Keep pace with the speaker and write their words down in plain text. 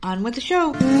On with the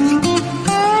show.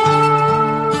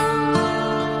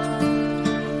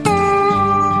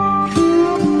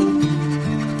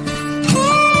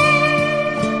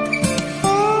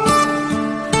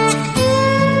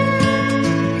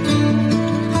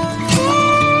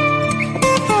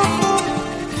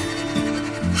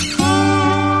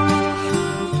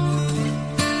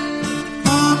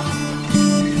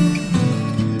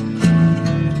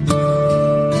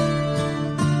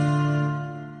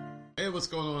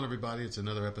 It's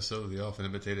another episode of the often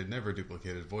imitated, never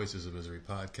duplicated Voices of Misery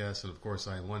podcast, and of course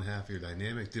I am one half of your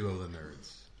dynamic duo, the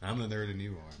nerds. I'm the nerd and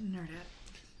you are. Nerdette.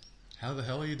 How the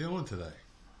hell are you doing today?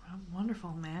 I'm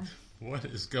wonderful, man. What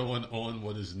is going on?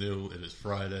 What is new? It is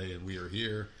Friday and we are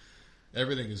here.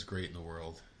 Everything is great in the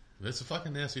world. It's a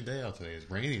fucking nasty day out today.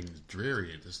 It's raining, it's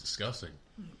dreary, it's disgusting.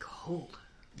 Cold.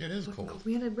 It is cold.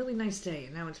 We had a really nice day,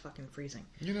 and now it's fucking freezing.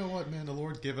 You know what, man? The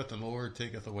Lord giveth and the Lord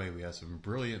taketh away. We had some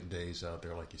brilliant days out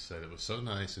there, like you said. It was so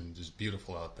nice and just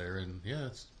beautiful out there. And, yeah,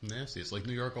 it's nasty. It's like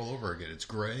New York all over again. It's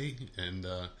gray, and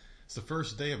it's the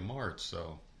first day of March,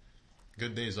 so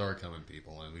good days are coming,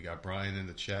 people. And we got Brian in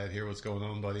the chat here. What's going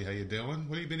on, buddy? How you doing?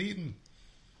 What have you been eating?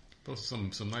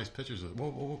 Posted some nice pictures.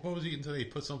 What was he eating today? He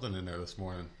put something in there this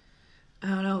morning. I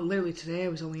don't know. Literally, today I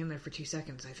was only in there for 2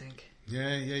 seconds, I think.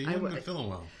 Yeah, you haven't been feeling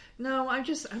well. No, I'm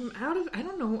out of, I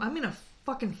don't know, I'm in a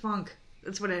fucking funk.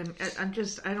 That's what I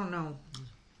don't know.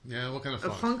 Yeah, what kind of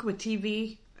funk? A funk with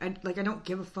TV. I don't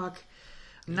give a fuck.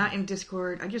 I'm not in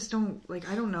Discord. I just don't,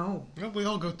 I don't know. Well, we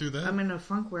all go through that. I'm in a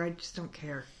funk where I just don't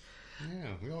care. Yeah,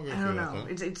 we all go through that. I don't know.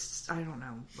 It's I don't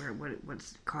know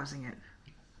what's causing it.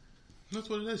 That's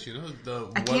what it is, you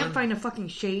know. I can't find a fucking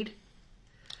shade.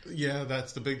 Yeah,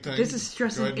 that's the big thing. This is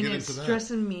stressing, and it's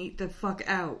stressing me the fuck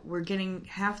out. We're getting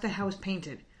half the house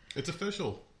painted. It's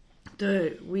official.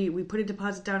 We put a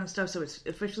deposit down and stuff, so it's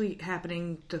officially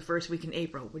happening the first week in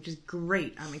April, which is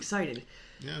great. I'm excited.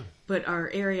 Yeah. But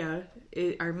our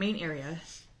main area,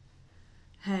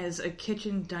 has a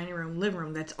kitchen, dining room, living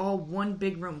room. That's all one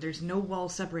big room. There's no wall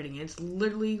separating it. It's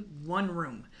literally one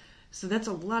room. So that's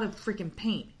a lot of freaking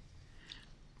paint.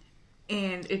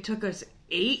 And it took us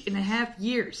 8.5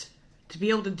 years to be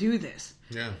able to do this.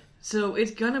 Yeah. So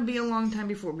it's going to be a long time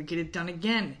before we get it done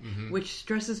again, which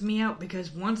stresses me out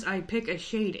because once I pick a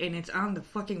shade and it's on the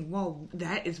fucking wall,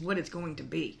 that is what it's going to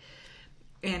be.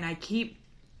 And I keep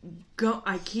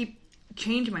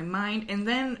changing my mind, and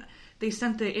then they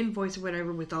sent the invoice or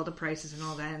whatever with all the prices and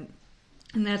all that,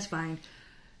 and that's fine.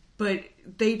 But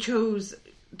they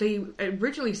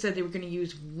originally said they were going to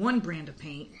use one brand of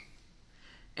paint,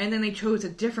 and then they chose a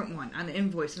different one on the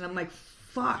invoice, and I'm like,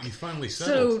 fuck. You finally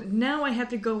settled. So now I have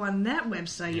to go on that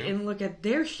website and look at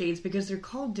their shades because they're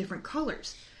called different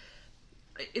colors.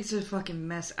 It's a fucking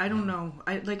mess. I don't know.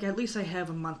 At least I have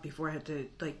a month before I have to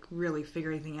really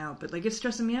figure anything out. But it's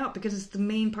stressing me out because it's the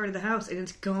main part of the house and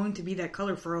it's going to be that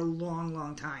color for a long,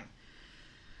 long time.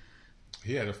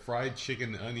 He had a fried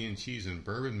chicken, onion, cheese, and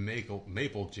bourbon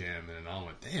maple jam and an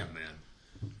omelet. Damn, man.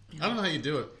 Yeah. I don't know how you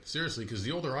do it, seriously, because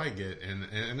the older I get, and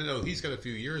I know he's got a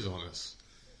few years on us.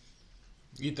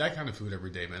 Eat that kind of food every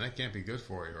day, man. That can't be good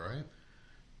for you, right?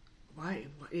 Why?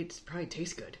 It probably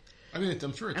tastes good. I mean,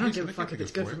 I'm sure it tastes good. I don't give a fuck if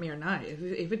it's good for me or not.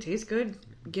 If it tastes good,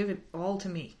 give it all to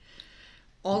me.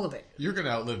 All of it. You're going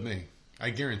to outlive me. I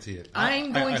guarantee it.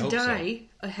 I'm going to die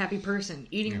a happy person,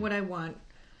 eating what I want,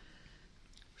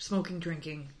 smoking,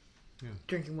 drinking,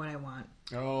 drinking what I want.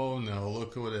 Oh, no.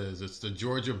 Look who it is. It's the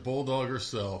Georgia Bulldog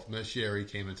herself. Miss Sherry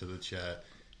came into the chat.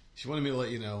 She wanted me to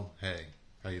let you know, hey,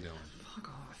 how you doing? Fuck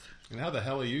off. And how the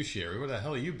hell are you, Sherry? Where the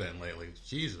hell have you been lately?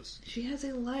 Jesus. She has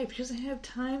a life. She doesn't have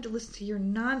time to listen to your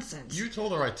nonsense. You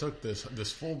told her I took this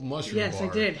full mushroom bar. Yes, I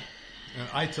did. And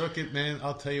I took it, man.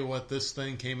 I'll tell you what, this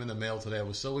thing came in the mail today. I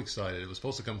was so excited. It was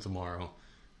supposed to come tomorrow.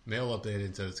 Mail updated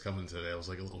and said it's coming today. I was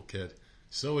like a little kid.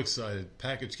 So excited.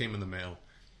 Package came in the mail.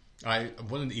 I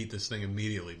wanted to eat this thing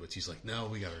immediately, but she's like, no,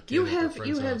 we got our kid. You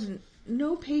have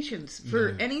no patience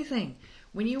for anything.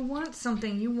 When you want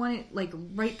something, you want it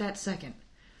right that second.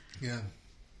 Yeah.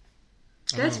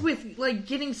 That's with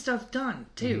getting stuff done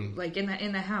too.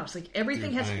 In the house.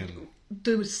 Everything has to,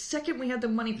 the second we have the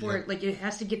money for it, it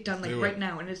has to get done right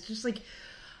now. And it's just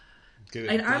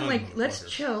I'm like, let's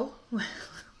chill.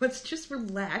 Let's just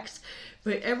relax.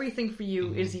 But everything for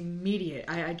you is immediate.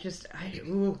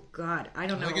 Oh God, I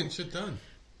don't know. I'm getting shit done.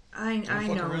 I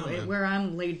know where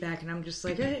I'm laid back and I'm just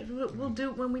like, hey, we'll do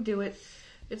it when we do it.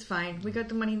 It's fine. We got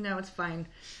the money now. It's fine.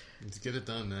 Let's get it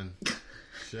done then.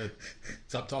 Shit.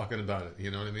 Stop talking about it.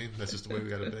 You know what I mean? That's just the way we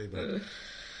gotta be. But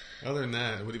other than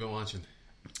that, what have you been watching?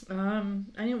 I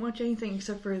didn't watch anything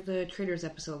except for the Traders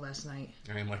episode last night.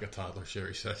 I am like a toddler,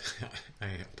 Sherry said. I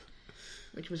am.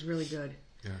 Which was really good.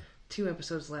 Yeah. 2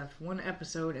 episodes left. 1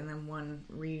 episode and then 1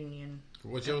 reunion.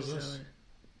 What show is this?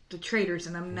 The Traitors,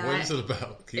 and I'm not. What is it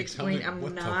about?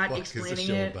 I'm not explaining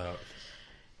it. About?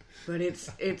 But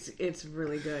it's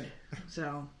really good.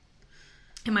 So,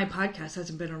 and my podcast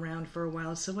hasn't been around for a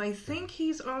while, so I think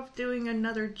he's off doing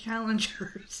another challenge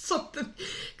or something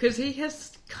because he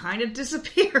has kind of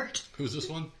disappeared. Who's this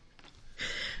one?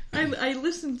 I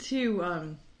listened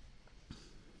to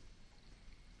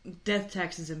Death,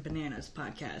 Taxes, and Bananas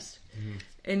podcast,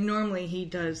 and normally he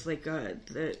does like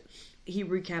he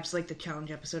recaps like the challenge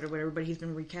episode or whatever, but he's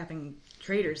been recapping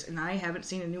Traitors, and I haven't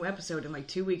seen a new episode in like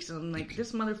 2 weeks, and I'm like,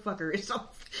 this motherfucker is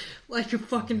off like a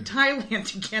fucking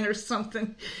Thailand again or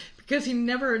something, because he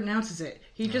never announces it.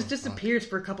 He just disappears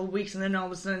for a couple of weeks, and then all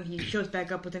of a sudden he shows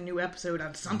back up with a new episode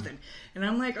on something, and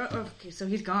I'm like, oh, okay, so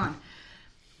he's gone.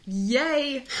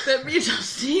 Yay! That means I'll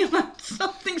see him on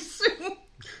something soon.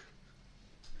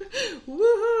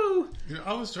 Woohoo! You know,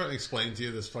 I was trying to explain to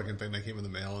you this fucking thing that came in the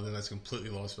mail, and then I completely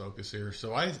lost focus here.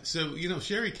 So you know,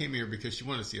 Sherry came here because she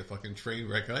wanted to see a fucking train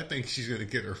wreck. I think she's gonna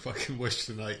get her fucking wish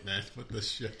tonight, man, with this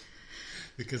shit.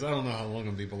 Because I don't know how long I'm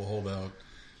gonna be able to hold out.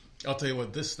 I'll tell you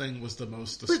what, this thing was the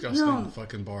most disgusting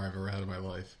fucking bar I've ever had in my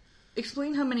life.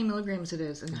 Explain how many milligrams it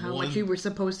is and how much you were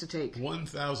supposed to take.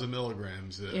 1,000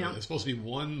 milligrams. Yeah. It's supposed to be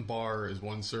 1 bar is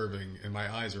 1 serving, and my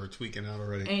eyes are tweaking out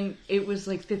already. And it was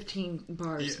like 15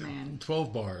 bars, man.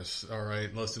 12 bars. All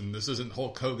right, listen, this isn't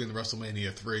Hulk Hogan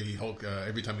WrestleMania 3. Hulk,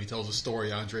 every time he tells a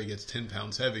story, Andre gets 10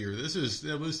 pounds heavier.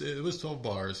 It was 12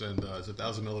 bars, and it's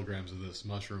 1,000 milligrams of this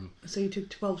mushroom. So you took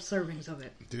 12 servings of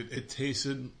it. Dude, it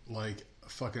tasted like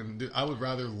fucking... Dude, I would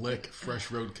rather lick fresh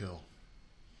roadkill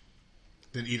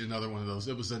than eat another one of those.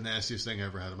 It was the nastiest thing I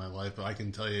ever had in my life, but I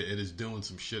can tell you it is doing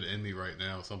some shit in me right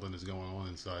now. Something is going on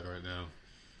inside right now.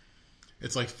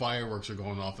 It's like fireworks are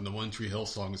going off and the One Tree Hill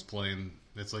song is playing.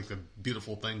 It's like a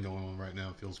beautiful thing going on right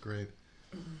now. It feels great.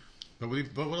 But what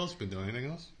else have you been doing?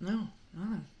 Anything else? No,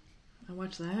 nothing. I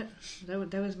watched that.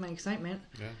 That was my excitement.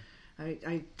 Yeah.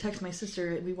 I text my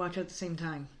sister. We watch at the same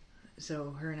time.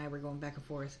 So her and I were going back and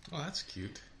forth. Oh, that's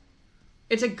cute.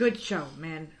 It's a good show,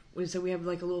 man. So we have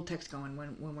like a little text going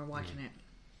when we're watching it.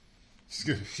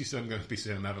 She said I'm going to be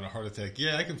saying I'm having a heart attack.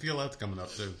 Yeah, I can feel that coming up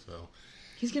too. So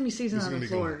he's going to be seizing on the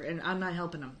floor, and I'm not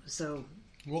helping him. So,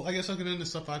 well, I guess I'll get into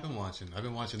stuff I've been watching. I've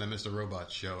been watching that Mr.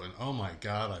 Robot show, and oh my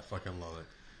god, I fucking love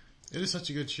it. It is such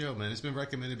a good show, man. It's been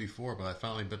recommended before, but I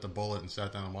finally bit the bullet and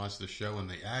sat down and watched the show, and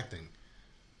the acting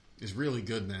is really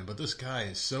good, man. But this guy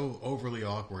is so overly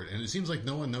awkward, and it seems like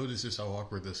no one notices how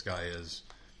awkward this guy is.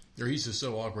 Or he's just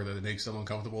so awkward that it makes them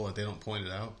uncomfortable that they don't point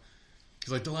it out.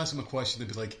 Because like they'll ask him a question, they'll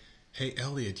be like, "Hey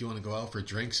Elliot, do you want to go out for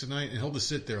drinks tonight?" And he'll just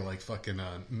sit there like fucking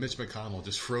Mitch McConnell,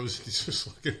 just frozen. He's just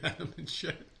looking at him and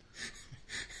shit.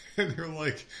 And they're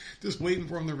like just waiting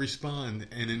for him to respond.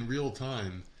 And in real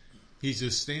time, he's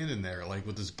just standing there like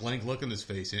with this blank look on his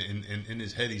face. And in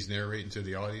his head, he's narrating to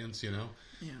the audience, you know,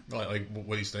 like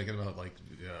what he's thinking about, like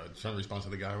trying to respond to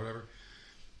the guy or whatever.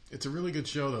 It's a really good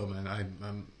show, though, man.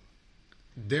 I'm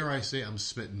dare I say I'm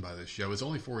smitten by this show. It's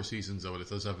only 4 seasons, though, and it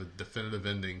does have a definitive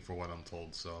ending for what I'm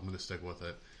told, so I'm going to stick with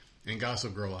it. And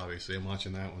Gossip Girl, obviously, I'm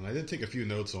watching that one. I did take a few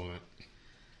notes on it.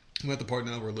 I'm at the part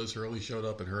now where Liz Hurley showed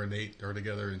up, and her and Nate are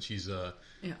together, and she's up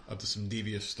to some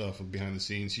devious stuff behind the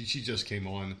scenes. She just came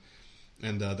on,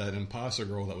 and that imposter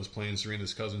girl that was playing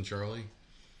Serena's cousin, Charlie,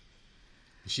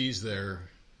 she's there.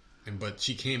 But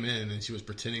she came in, and she was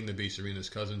pretending to be Serena's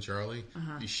cousin, Charlie.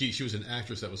 She was an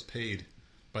actress that was paid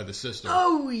by the sister.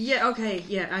 Oh, yeah, okay,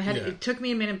 yeah. It took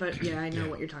me a minute, but yeah, I know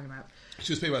what you're talking about.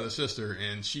 She was paid by the sister,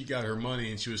 and she got her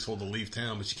money, and she was told to leave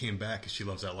town, but she came back because she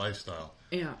loves that lifestyle.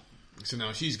 Yeah. So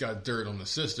now she's got dirt on the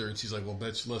sister, and she's like, well,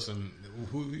 bitch, listen,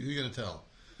 who are you going to tell?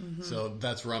 Mm-hmm. So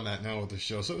that's where I'm at now with the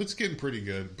show. So it's getting pretty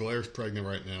good. Blair's pregnant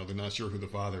right now. They're not sure who the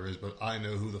father is, but I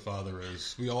know who the father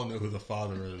is. We all know who the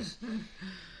father is.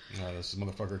 This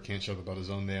motherfucker can't shut up about his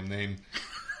own damn name.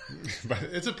 But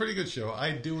it's a pretty good show.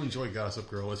 I do enjoy Gossip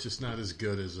Girl. It's just not as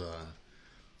good as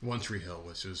One Tree Hill,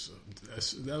 which is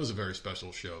that was a very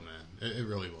special show, man. It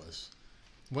really was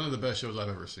one of the best shows I've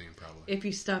ever seen, probably. If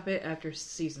you stop it after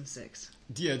season 6,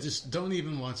 yeah, just don't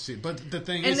even watch it. But the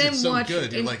thing is, it's so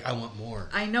good. You're like, I want more.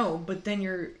 I know, but then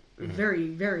you're very,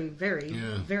 very, very,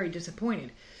 very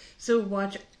disappointed. So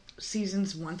watch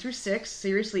seasons 1 through 6.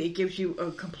 Seriously, it gives you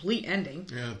a complete ending.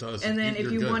 Yeah, it does. And then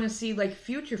if you want to see like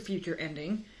future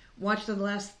ending, watch the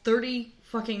last 30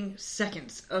 fucking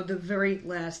seconds of the very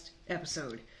last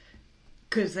episode.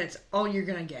 Because that's all you're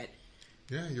going to get.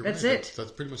 Yeah, you're right. That's it.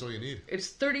 That's pretty much all you need. It's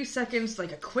 30 seconds,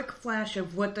 like a quick flash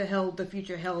of what the hell the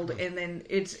future held, and then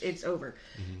it's over.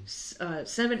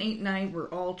 7, 8, 9 were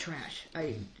all trash.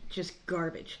 Just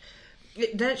garbage.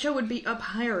 That show would be up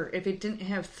higher if it didn't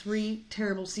have 3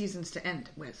 terrible seasons to end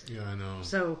with. Yeah, I know.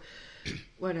 So,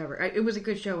 whatever. It was a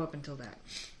good show up until that.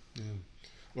 Yeah.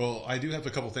 Well, I do have a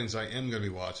couple things I am going to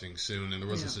be watching soon, and there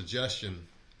was a suggestion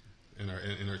in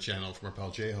our channel from our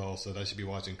pal J Hall said I should be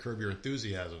watching Curb Your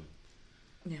Enthusiasm.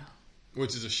 Yeah.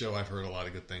 Which is a show I've heard a lot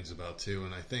of good things about too,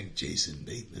 and I think Jason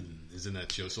Bateman is in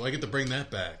that show, so I get to bring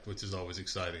that back, which is always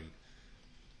exciting.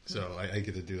 So I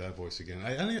get to do that voice again.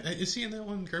 Is he in that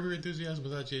one, Curb Your Enthusiasm,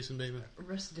 without Jason Bateman?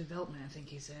 Arrested Development, I think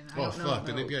he's in. I don't know. Fuck,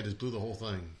 then maybe I just blew the whole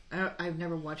thing. I've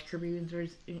never watched Curb Your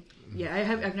Enthusiasm. Yeah,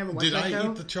 I've never watched that show. Did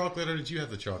I eat the chocolate, or did you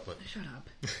have the chocolate? Shut up.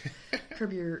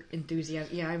 Curb Your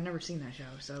Enthusiasm. Yeah, I've never seen that show,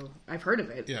 so I've heard of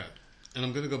it. Yeah, and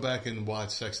I'm going to go back and watch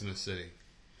Sex and the City.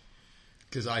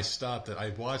 Because I stopped it.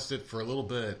 I watched it for a little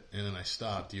bit, and then I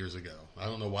stopped years ago. I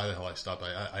don't know why the hell I stopped.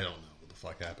 I don't know what the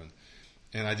fuck happened.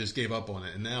 And I just gave up on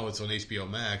it. And now it's on HBO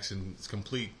Max, and it's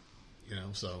complete,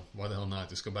 so why the hell not?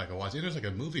 Just go back and watch it. And there's like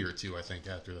a movie or two, I think,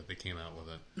 after that they came out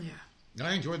with it. Yeah.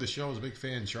 I enjoyed the show. I was a big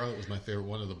fan. Charlotte was my favorite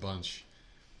one of the bunch.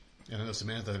 And I know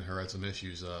Samantha and her had some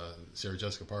issues, Sarah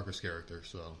Jessica Parker's character,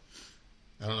 so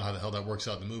I don't know how the hell that works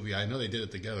out in the movie. I know they did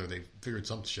it together. They figured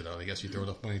some shit out. I guess you throw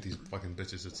enough money at these fucking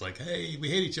bitches. It's like, hey, we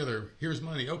hate each other. Here's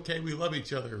money. Okay, we love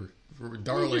each other. We're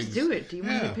darlings. Well, just do it. Do you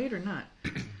want to get paid or not?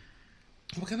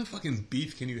 What kind of fucking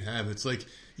beef can you have? It's like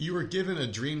you were given a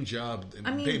dream job and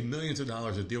paid millions of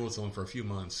dollars to deal with someone for a few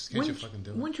months. Can't you fucking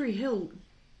do it? One Tree Hill,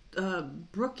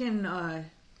 Brooke and...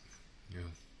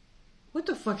 What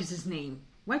the fuck is his name?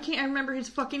 Why can't I remember his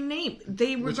fucking name?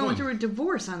 They were going through a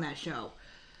divorce on that show.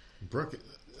 Brooke...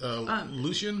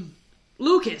 Lucian?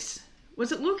 Lucas.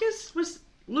 Was it Lucas? Was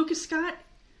Lucas Scott?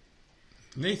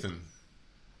 Nathan.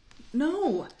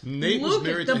 No. Nate was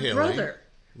married to Haley. The brother.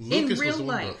 Lucas in real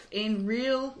life. In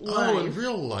real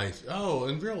life. Oh,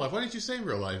 in real life. Why didn't you say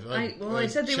real life? I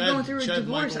said they were going through a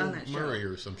divorce on that show. Murray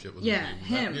or some shit was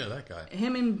him. That guy.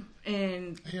 Him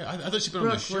and yeah, I thought she'd been on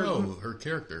the show, her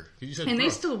character. You said they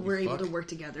still were able to work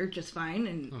together just fine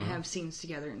and have scenes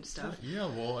together and stuff. Yeah,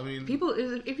 well, I mean... People,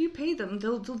 if you pay them,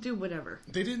 they'll do whatever.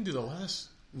 They didn't do the last...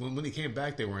 When he came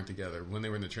back, they weren't together. When they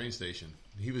were in the train station.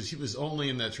 He was only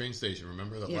in that train station,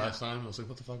 remember? That last time? I was like,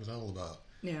 what the fuck was that all about?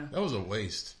 Yeah. That was a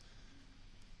waste.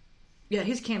 Yeah,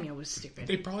 his cameo was stupid.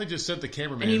 They probably just sent the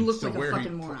cameraman and he looked like a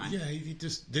fucking moron. Yeah, he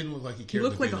just didn't look like he cared to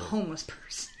be there. He looked like a homeless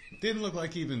person. Didn't look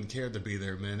like he even cared to be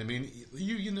there, man. I mean,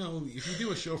 you know, if you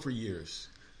do a show for years,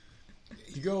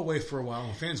 you go away for a while,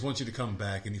 and fans want you to come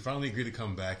back, and you finally agree to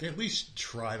come back, at least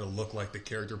try to look like the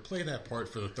character. Play that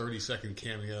part for the 30-second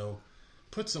cameo.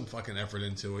 Put some fucking effort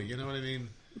into it, you know what I mean?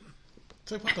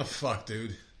 It's like, what the fuck,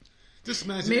 dude? Just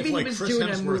imagine if, like, Chris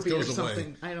Hemsworth goes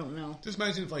away. I don't know. Just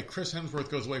imagine if, like, Chris Hemsworth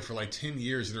goes away for, like, 10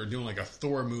 years, and they're doing, like, a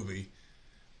Thor movie.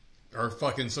 Or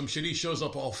fucking some shit. He shows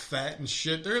up all fat and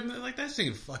shit. They're like, that's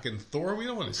ain't fucking Thor. We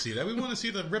don't want to see that. We want to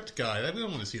see the ripped guy. We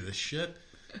don't want to see this shit.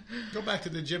 Go back to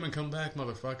the gym and come back,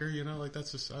 motherfucker. You know, like,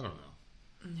 that's just, I don't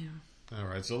know. Yeah. All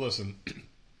right, so listen.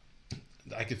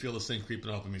 I can feel this thing creeping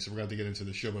up on me, so we're going to get into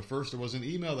the show. But first, there was an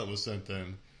email that was sent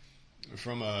in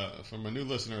from a new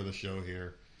listener of the show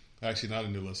here. Actually, not a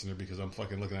new listener, because I'm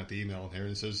fucking looking at the email here,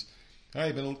 and it says, hey,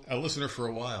 I've been a listener for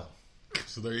a while.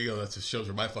 So there you go. That just shows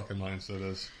where my fucking mindset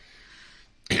is.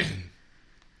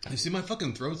 You see, my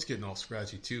fucking throat's getting all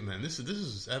scratchy too, man. This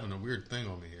is having a weird thing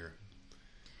on me here.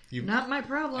 Not my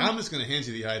problem. I'm just going to hand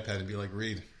you the iPad and be like,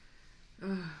 read.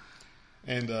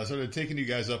 And sort of taking you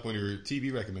guys up on your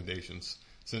TV recommendations.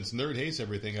 Since Nerd hates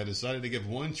everything, I decided to give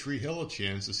One Tree Hill a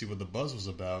chance to see what the buzz was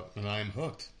about, and I am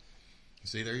hooked.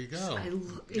 See, there you go.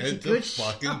 It's a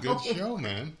fucking good show,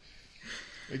 man.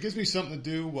 It gives me something to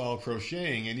do while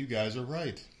crocheting, and you guys are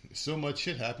right. So much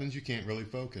shit happens you can't really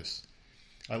focus.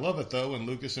 I love it, though, and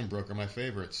Lucas and Brooke are my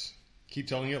favorites. Keep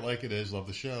telling it like it is. Love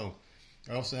the show.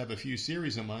 I also have a few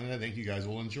series in mind that I think you guys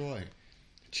will enjoy.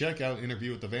 Check out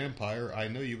Interview with the Vampire. I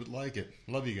know you would like it.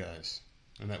 Love you guys.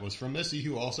 And that was from Missy,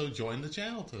 who also joined the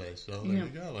channel today. So there you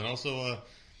go. And also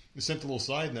sent a little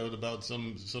side note about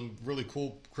some really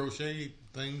cool crochet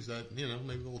things that, you know,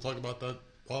 maybe we'll talk about that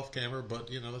off camera,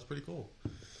 but, you know, that's pretty cool.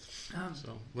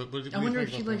 So, what I wonder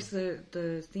if she likes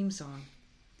the theme song.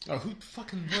 Oh, who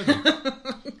fucking wouldn't?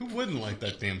 Who wouldn't like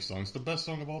that damn song? It's the best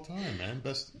song of all time, man.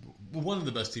 One of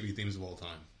the best TV themes of all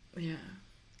time. Yeah.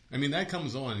 I mean, that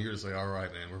comes on, and you're just like, all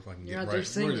right, man, we're fucking getting right.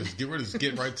 We're just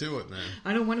get right to it, man.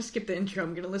 I don't want to skip the intro.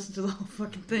 I'm going to listen to the whole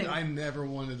fucking thing. I never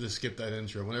wanted to skip that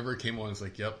intro. Whenever it came on, it's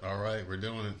like, yep, all right, we're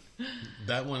doing it.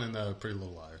 That one and Pretty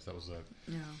Little Liars. That was it.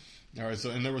 Yeah. All right,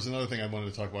 so, and there was another thing I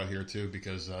wanted to talk about here, too,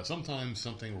 because sometimes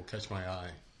something will catch my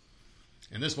eye.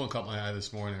 And this one caught my eye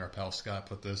this morning. Our pal Scott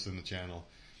put this in the channel.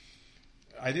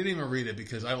 I didn't even read it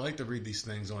because I like to read these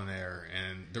things on air,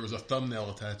 and there was a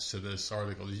thumbnail attached to this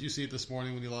article. Did you see it this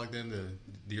morning when you logged in to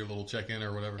do your little check-in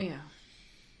or whatever? Yeah.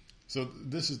 So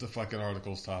this is the fucking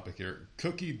article's topic here.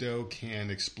 Cookie dough can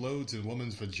explodes in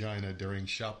woman's vagina during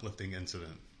shoplifting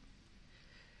incident.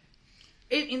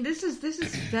 And this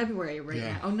is February right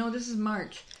now. Oh no, this is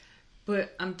March.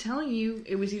 But I'm telling you,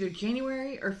 it was either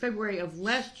January or February of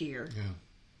last year. Yeah.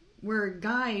 Where a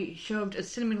guy shoved a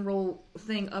cinnamon roll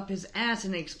thing up his ass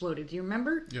and it exploded. Do you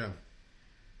remember? Yeah.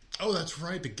 Oh, that's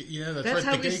right. That's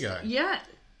right. The gay guy. Yeah.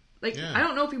 I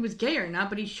don't know if he was gay or not,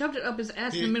 but he shoved it up his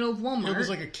ass in the middle of Walmart. It was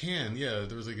like a can. Yeah,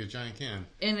 there was like a giant can.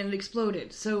 And it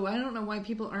exploded. So I don't know why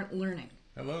people aren't learning.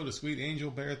 Hello to Sweet Angel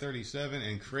Bear 37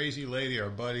 and Crazy Lady, our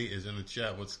buddy, is in the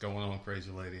chat. What's going on,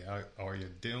 Crazy Lady? How are you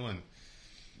doing?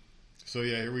 So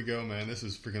yeah, here we go, man. This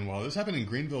is freaking wild. This happened in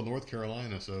Greenville, North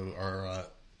Carolina. So our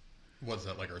what's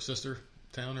that, like our sister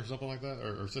town or something like that?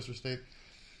 Or sister state?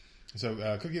 So,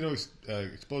 cookie dough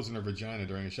explodes in her vagina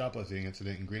during a shoplifting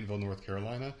incident in Greenville, North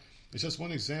Carolina. It's just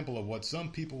one example of what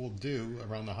some people will do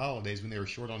around the holidays when they are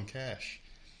short on cash.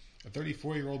 A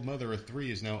 34-year-old mother of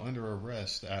 3 is now under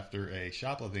arrest after a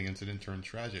shoplifting incident turned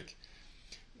tragic.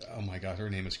 Oh my God, her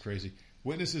name is crazy.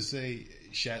 Witnesses say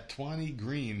Shatwani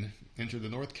Green entered the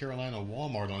North Carolina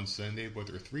Walmart on Sunday with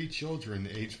her 3 children,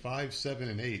 aged 5, 7,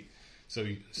 and 8. So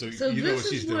you know what she's doing.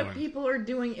 This is what people are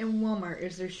doing in Walmart,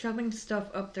 is they're shoving stuff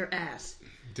up their ass.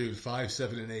 Dude, 5,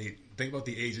 7, and 8. Think about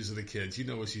the ages of the kids. You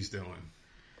know what she's doing.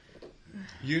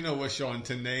 You know what Sean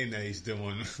Tenene's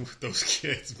doing with those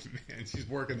kids, man. She's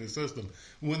working the system.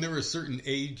 When they're a certain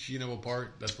age,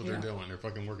 apart, that's what they're doing. They're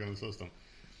fucking working the system.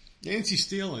 And she's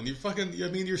stealing.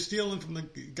 You're stealing from the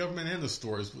government and the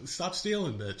stores. Stop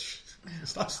stealing, bitch.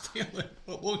 Stop stealing.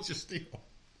 What won't you steal?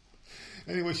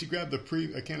 Anyway, she grabbed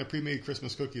a can of pre-made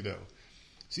Christmas cookie dough.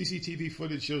 CCTV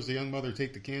footage shows the young mother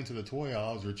take the can to the toy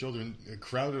aisle as her children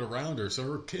crowded around her. So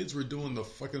her kids were doing the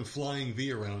fucking flying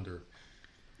V around her.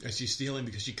 And she's stealing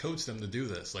because she coached them to do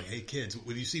this. Like, hey, kids,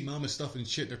 when you see mama stuffing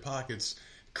shit in their pockets,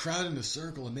 crowd in a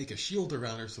circle and make a shield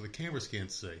around her so the cameras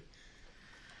can't see.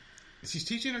 She's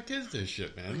teaching her kids this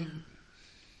shit, man.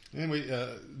 Anyway,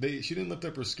 she didn't lift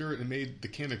up her skirt and made the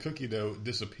can of cookie dough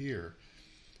disappear.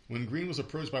 When Green was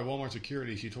approached by Walmart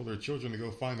security, she told her children to go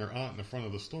find their aunt in the front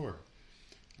of the store.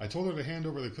 I told her to hand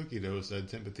over the cookie dough, said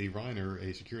Timothy Reiner,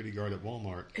 a security guard at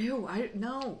Walmart. Ew,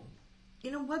 no.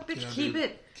 You know what, bitch? Keep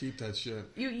it. Keep that shit.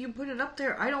 You put it up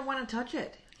there. I don't want to touch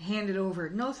it. Hand it over.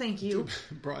 No, thank you.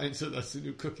 Brian said that's the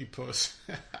new cookie puss.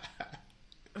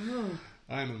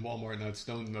 I am in Walmart, not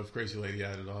stoned enough. Crazy Lady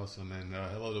added awesome. And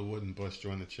hello to Wooden Bush,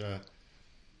 joined the chat.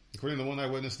 According to one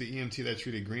eyewitness, the EMT that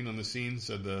treated Green on the scene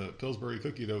said the Pillsbury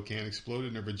cookie dough can exploded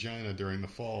in her vagina during the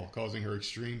fall, causing her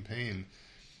extreme pain.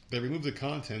 They removed the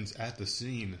contents at the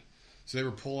scene. So they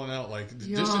were pulling out,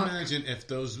 just imagine if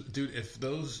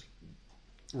those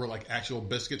were like actual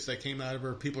biscuits that came out of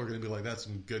her, people are going to be like, that's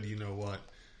some good, you know what.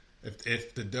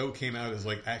 If the dough came out as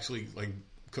actually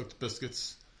cooked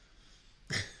biscuits,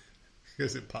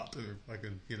 because it popped in her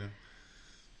fucking,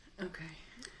 Okay.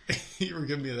 You were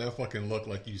giving me that fucking look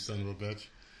like you son of a bitch.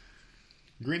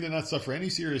 Green did not suffer any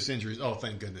serious injuries. Oh,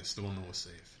 thank goodness. The woman was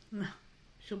safe. No.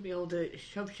 She'll be able to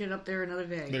shove shit up there another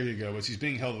day. There you go. But she's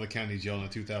being held at the county jail on a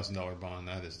 $2,000 bond.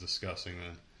 That is disgusting,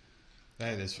 man.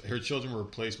 That is. Her children were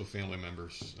replaced with family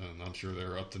members, and I'm sure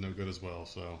they're up to no good as well.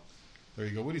 So, there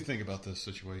you go. What do you think about this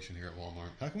situation here at Walmart?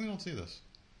 How come we don't see this?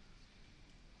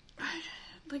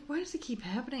 Why does it keep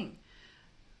happening?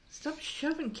 Stop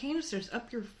shoving canisters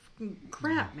up your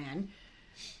crap, man.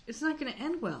 It's not going to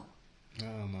end well.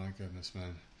 Oh, my goodness,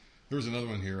 man. There was another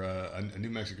one here. A New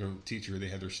Mexico teacher, they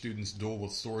had their students duel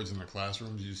with swords in their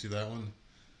classroom. Did you see that one?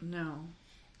 No.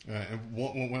 And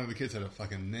one of the kids had a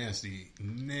fucking nasty,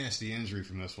 nasty injury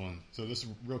from this one. So this is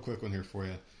a real quick one here for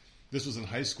you. This was in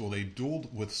high school. They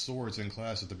dueled with swords in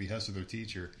class at the behest of their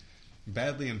teacher,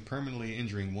 badly and permanently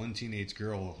injuring one teenage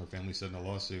girl, her family said in a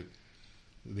lawsuit.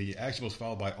 The action was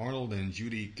followed by Arnold and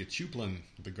Judy Gachuplin,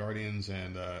 the guardians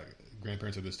and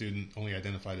grandparents of the student, only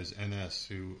identified as NS,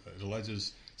 who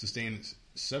alleges sustained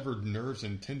severed nerves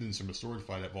and tendons from a sword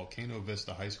fight at Volcano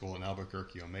Vista High School in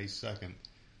Albuquerque on May 2nd,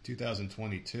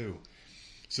 2022.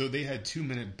 So they had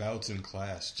 2-minute bouts in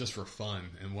class just for fun,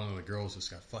 and one of the girls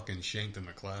just got fucking shanked in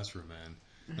the classroom, man.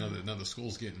 Now the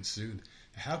school's getting sued.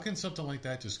 How can something like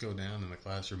that just go down in the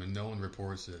classroom and no one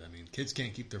reports it? I mean, kids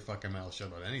can't keep their fucking mouths shut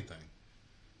about anything.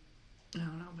 I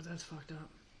don't know, but that's fucked up.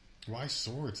 Why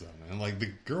swords, though, man?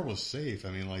 The girl was safe.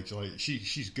 I mean,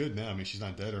 she's good now. I mean, she's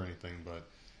not dead or anything, but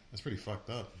that's pretty fucked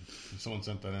up. Someone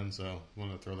sent that in, so I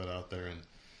wanted to throw that out there. And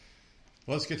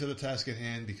Let's get to the task at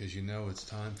hand, because you know it's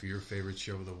time for your favorite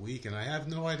show of the week, and I have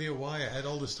no idea why. I had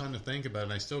all this time to think about it,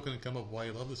 and I still couldn't come up with why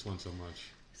you love this one so much.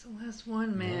 It's the last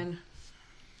one, man.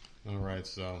 Yeah. All right,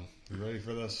 so you ready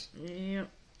for this? Yep.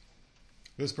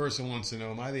 This person wants to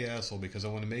know, am I the asshole because I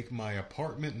want to make my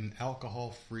apartment an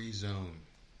alcohol-free zone?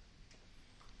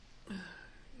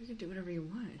 You can do whatever you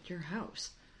want. It's your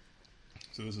house.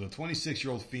 So this is a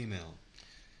 26-year-old female.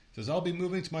 Says, I'll be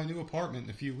moving to my new apartment in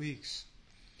a few weeks.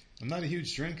 I'm not a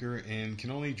huge drinker and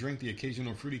can only drink the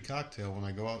occasional fruity cocktail when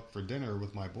I go out for dinner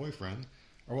with my boyfriend,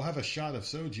 or we'll have a shot of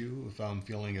soju if I'm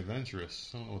feeling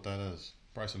adventurous. I don't know what that is.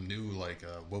 Probably some new,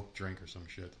 woke drink or some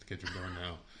shit that the kids are doing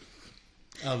now.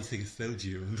 I'll just take a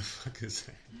soju. What the fuck is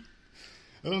that?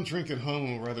 I don't drink at home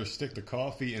and will rather stick to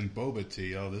coffee and boba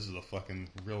tea. Oh, this is a fucking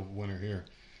real winner here.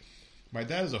 My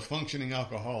dad is a functioning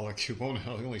alcoholic who he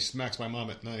only smacks my mom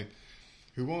at night,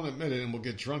 who won't admit it and will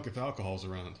get drunk if alcohol's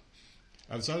around.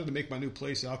 I decided to make my new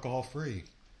place alcohol-free.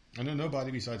 I know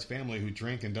nobody besides family who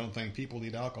drink and don't think people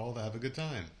need alcohol to have a good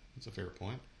time. That's a fair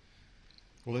point.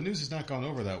 Well, the news has not gone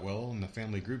over that well in the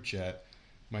family group chat.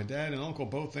 My dad and uncle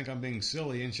both think I'm being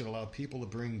silly and should allow people to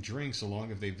bring drinks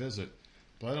along if they visit.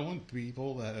 But I don't want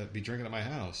people to be drinking at my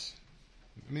house.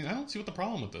 I mean, I don't see what the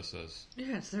problem with this is.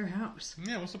 Yeah, it's their house.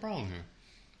 Yeah, what's the problem here?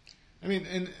 I mean,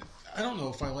 and I don't know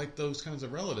if I like those kinds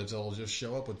of relatives that'll just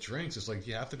show up with drinks. It's like,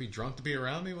 you have to be drunk to be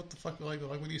around me? What the fuck? Like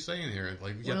what are you saying here?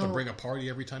 Like, you have to bring a party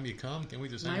every time you come? Can we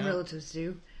just hang out? My relatives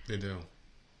do. They do.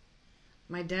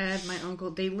 My dad, my uncle,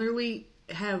 they literally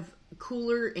have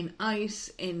cooler and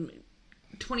ice and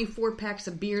 24 packs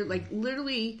of beer. Like,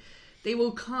 literally, they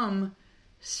will come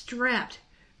strapped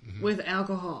with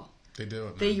alcohol. They do it,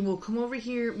 man. They will come over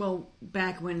here. Well,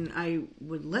 back when I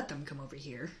would let them come over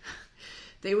here,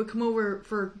 they would come over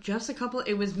for just a couple.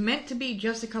 It was meant to be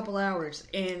just a couple hours,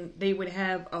 and they would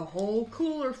have a whole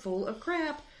cooler full of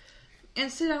crap and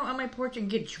sit out on my porch and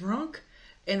get drunk,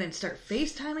 and then start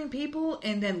FaceTiming people,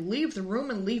 and then leave the room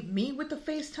and leave me with the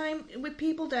FaceTime with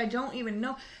people that I don't even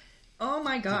know. Oh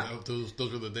my God! Those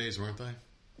were the days, weren't they?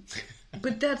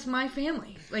 But that's my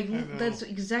family. Like, that's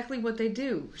exactly what they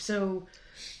do. So,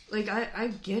 like, I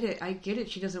get it. I get it.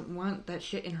 She doesn't want that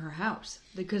shit in her house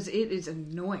because it is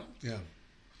annoying. Yeah.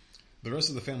 The rest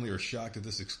of the family are shocked that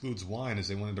this excludes wine, as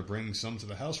they wanted to bring some to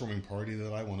the housewarming party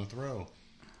that I want to throw.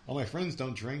 All my friends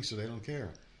don't drink, so they don't care.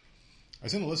 I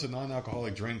sent a list of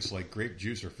non-alcoholic drinks like grape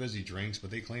juice or fizzy drinks,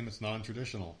 but they claim it's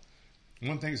non-traditional.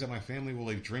 One thing is that my family will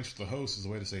leave drinks for the host as a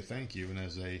way to say thank you, and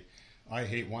as I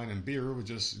hate wine and beer would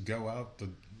just go out the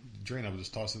drain. I would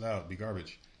just toss it out. It'd be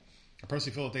garbage. I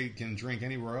personally feel that they can drink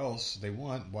anywhere else they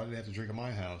want. Why do they have to drink at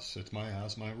my house? It's my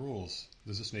house, my rules.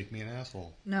 Does this make me an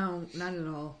asshole? No, not at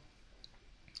all.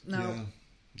 No.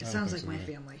 Yeah, it sounds like my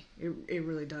family. It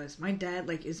really does. My dad,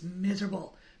 is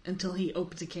miserable until he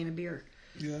opens a can of beer.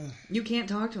 Yeah. You can't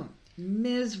talk to him.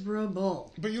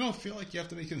 Miserable. But you don't feel like you have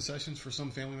to make concessions for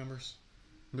some family members?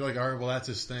 Be like, all right, well, that's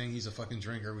his thing. He's a fucking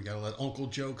drinker. We got to let Uncle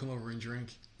Joe come over and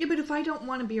drink. Yeah, but if I don't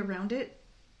want to be around it,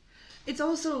 it's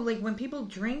also like when people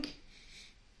drink,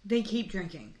 they keep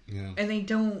drinking. Yeah. And they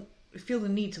don't feel the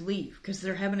need to leave because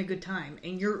they're having a good time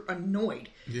and you're annoyed.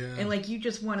 Yeah. And you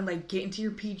just want to get into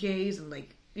your PJs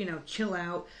and chill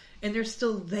out, and they're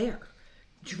still there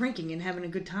drinking and having a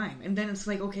good time. And then it's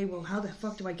like, okay, well, how the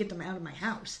fuck do I get them out of my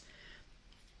house?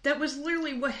 That was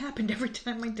literally what happened every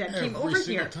time my dad came over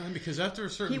here. Every time, because after a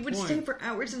certain point... He would stay for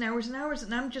hours and hours and hours,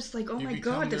 and I'm just like, oh my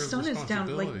God, the sun is down.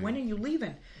 When are you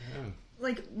leaving?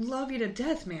 Yeah. Love you to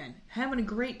death, man. Having a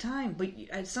great time, but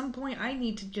at some point I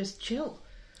need to just chill.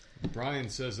 Brian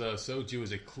says soju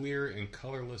is a clear and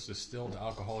colorless distilled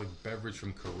alcoholic beverage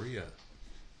from Korea.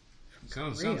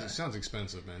 Sounds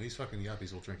expensive, man. These fucking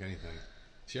yuppies will drink anything.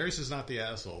 Sherry says not the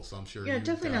asshole, so I'm sure. Yeah,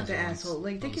 definitely not the asshole.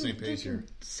 They can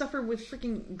suffer with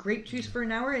freaking grape juice for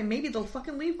an hour, and maybe they'll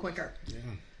fucking leave quicker. Yeah,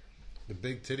 the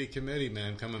big titty committee,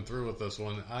 man, coming through with this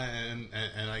one. And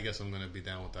I guess I'm going to be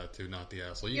down with that too. Not the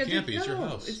asshole. You can't be. It's your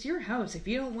house. It's your house. If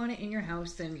you don't want it in your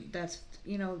house, then that's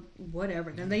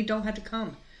whatever. Then they don't have to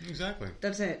come. Exactly.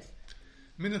 That's it.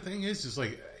 I mean, the thing is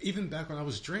even back when I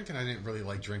was drinking, I didn't really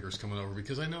like drinkers coming over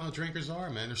because I know how drinkers are,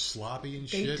 man. They're sloppy and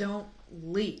shit. They don't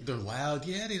leave. They're loud.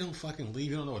 Yeah, they don't fucking leave.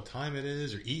 You don't know what time it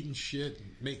is. They're eating shit,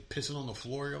 pissing on the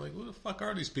floor. You're like, who the fuck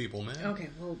are these people, man? Okay,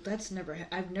 well,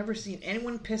 I've never seen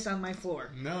anyone piss on my floor.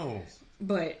 No.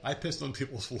 But I pissed on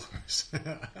people's floors.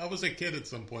 I was a kid at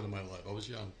some point in my life. I was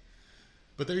young.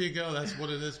 But there you go. That's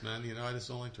what it is, man. I just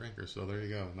don't like drinkers. So there you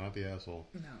go. Not the asshole.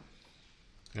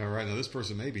 No. All right. Now, this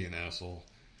person may be an asshole.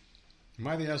 Am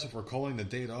I the asshole for calling the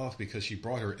date off because she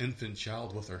brought her infant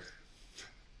child with her?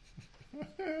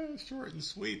 Short and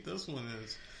sweet, this one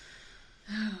is.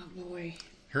 Oh, boy.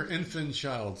 Her infant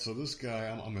child. So this guy,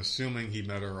 I'm assuming he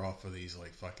met her off of these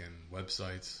like fucking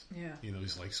websites. Yeah. You know,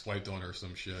 he's like swiped on her or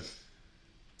some shit.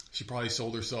 She probably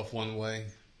sold herself one way.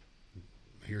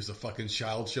 Here's a fucking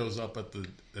child shows up at the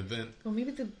event. Well,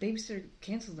 maybe the babysitter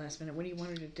canceled last minute. What do you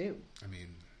want her to do? I mean,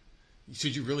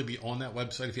 should you really be on that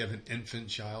website if you have an infant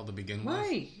child to begin with?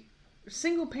 Why?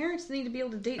 Single parents need to be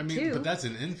able to date too. But that's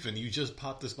an infant. You just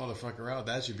pop this motherfucker out.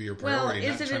 That should be your priority.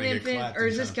 Well, is it an infant, or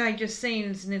is this guy just saying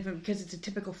it's an infant because it's a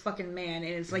typical fucking man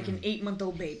and it's like an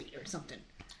 8-month-old baby or something?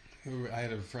 I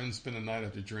had a friend spend a night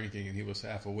after drinking and he was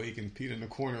half awake and peed in the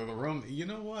corner of the room. You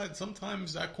know what?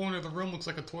 Sometimes that corner of the room looks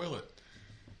like a toilet.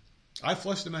 I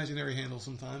flushed imaginary handles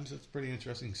sometimes. That's pretty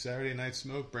interesting. Saturday night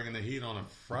smoke, bringing the heat on a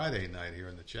Friday night here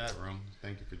in the chat room.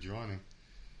 Thank you for joining.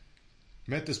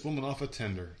 Met this woman off of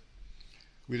Tinder.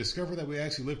 We discovered that we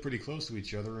actually live pretty close to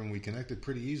each other and we connected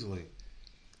pretty easily.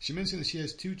 She mentioned that she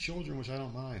has 2 children, which I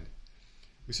don't mind.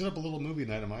 We set up a little movie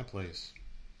night at my place.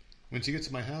 When she gets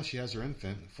to my house, she has her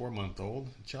infant, 4-month-old,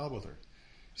 child with her.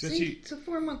 It's a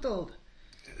 4-month-old.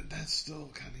 That's still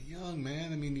kind of young,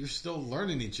 man. I mean, you're still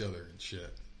learning each other and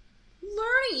shit.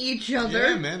 Learning each other?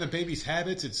 Yeah, man. The baby's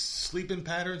habits, its sleeping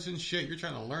patterns and shit. You're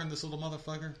trying to learn this little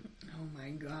motherfucker? Oh,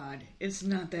 my God. It's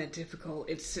not that difficult.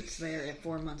 It sits there at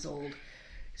 4 months old.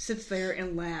 Sits there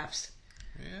and laughs.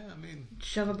 Yeah, I mean...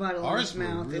 Shove a bottle in his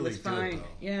mouth. Really it was fine. Good,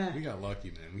 yeah. We got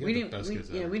lucky, man. We had the best kids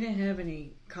ever. Yeah, we didn't have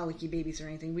any colicky babies or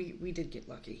anything. We did get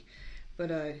lucky.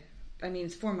 But, I mean,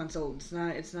 it's 4 months old.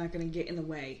 It's not going to get in the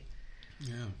way.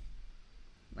 Yeah.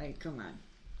 Like, come on.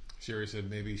 Sherry said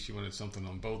maybe she wanted something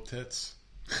on both tits.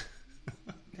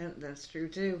 That's true,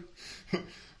 too.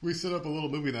 We set up a little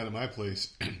movie night at my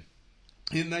place.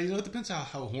 And now, it depends how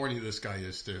horny this guy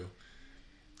is, too.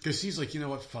 Because she's like, you know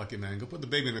what, fuck it, man. Go put the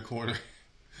baby in the corner.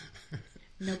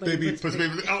 Nobody puts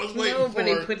baby. I was waiting for it.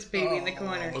 Nobody puts baby in the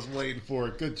corner. I was waiting for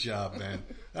it. Good job, man.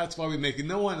 That's why we make it.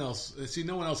 No one else. See,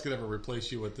 no one else could ever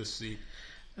replace you with this seat.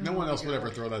 No one else would ever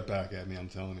throw that back at me. I'm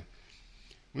telling you.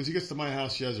 When she gets to my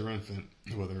house, she has her infant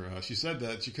with her. She said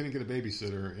that she couldn't get a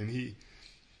babysitter,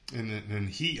 and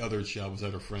he other child was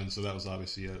at her friend, so that was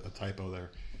obviously a typo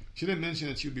there. She didn't mention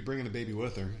that she would be bringing the baby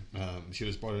with her. She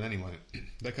just brought it anyway.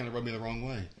 That kind of rubbed me the wrong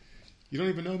way. You don't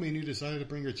even know me and you decided to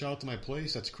bring your child to my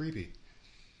place? That's creepy.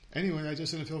 Anyway, I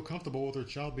just didn't feel comfortable with her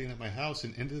child being at my house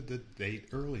and ended the date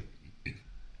early.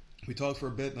 We talked for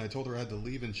a bit and I told her I had to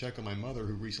leave and check on my mother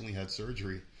who recently had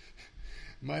surgery.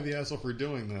 Am I the asshole for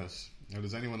doing this? Or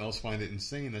does anyone else find it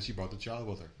insane that she brought the child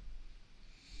with her?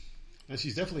 And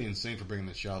she's definitely insane for bringing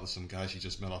the child to some guy she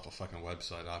just met off a fucking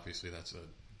website. Obviously, that's a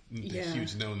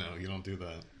huge no-no. You don't do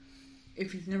that.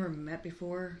 If you've never met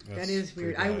before, that is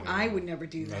weird. Bad, I would never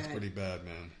do that. That's pretty bad,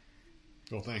 man.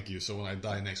 Well, thank you. So when I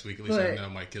die next week, at least I know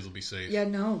my kids will be safe. Yeah,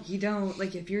 no, you don't.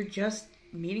 Like, if you're just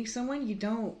meeting someone, you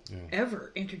don't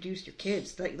ever introduce your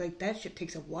kids. Like that shit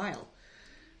takes a while.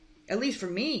 At least for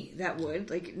me, that would.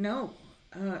 Like, no.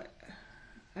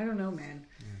 I don't know, man.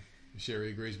 Yeah. Sherry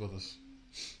agrees with us.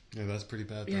 Yeah, that's pretty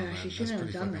bad, though, yeah, man. She shouldn't that's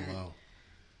pretty have done fucking that. low.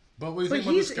 But what do you think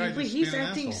about this guy but he's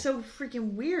acting so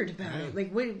freaking weird about it.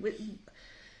 Like,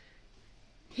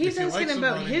 he's asking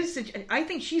about his situation. I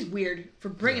think she's weird for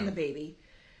bringing the baby.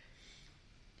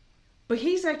 But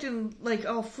he's acting like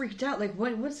all freaked out. Like,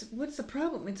 what's the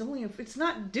problem? It's only it's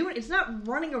not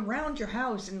running around your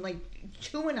house and like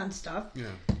chewing on stuff. Yeah.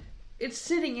 It's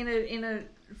sitting in a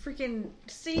freaking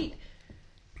seat.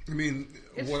 I mean,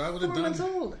 it's what I would have done. 4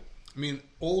 months old. I mean,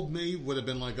 old me would have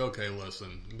been like, okay,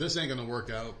 listen, this ain't gonna work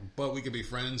out, but we could be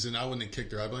friends, and I wouldn't have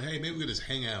kicked her. I'd be like, hey, maybe we could just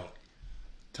hang out.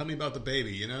 Tell me about the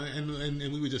baby, you know, and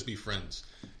we would just be friends.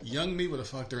 Young me would have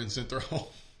fucked her and sent her home.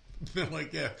 Been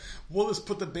like, yeah, we'll just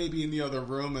put the baby in the other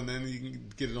room, and then you can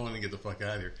get it on and get the fuck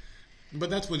out of here. But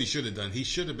that's what he should have done. He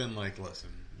should have been like, listen,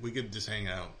 we could just hang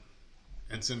out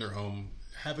and send her home.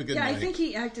 Have a good night. Yeah, I think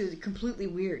he acted completely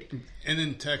weird. And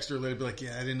then text her later, be like,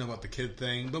 yeah, I didn't know about the kid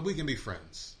thing, but we can be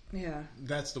friends. Yeah.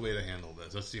 That's the way to handle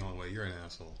this. That's the only way. You're an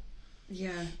asshole.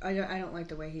 Yeah, I don't like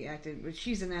the way he acted, but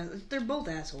she's an asshole. They're both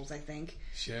assholes, I think.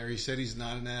 Sherry said he's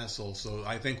not an asshole, so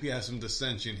I think we have some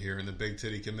dissension here in the Big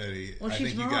Titty Committee. Well, I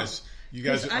she's think wrong. you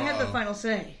guys. I have the final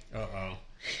say.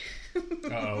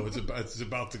 It's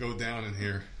about to go down in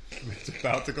here. It's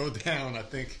about to go down. I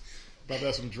think about to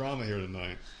have some drama here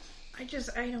tonight. I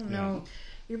don't know.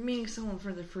 You're meeting someone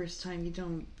for the first time.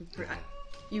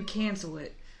 You cancel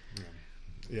it.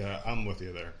 Yeah, I'm with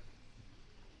you there.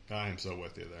 I am so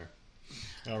with you there.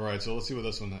 All right, so let's see what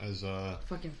this one is.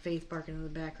 Fucking Faith barking in the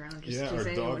background.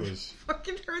 Our dog was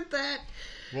fucking heard that.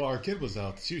 Well, our kid was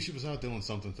out. She was out doing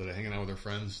something today, hanging out with her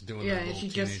friends, doing that and little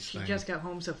she just got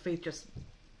home, so Faith just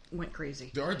went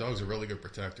crazy. Our dog's a really good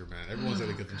protector, man. Everyone's got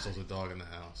to get themselves a dog in the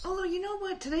house. Although, you know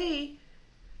what? Today,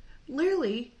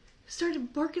 Lily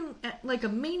started barking like a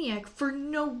maniac for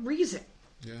no reason.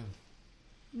 Yeah.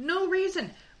 No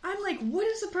reason. I'm like, what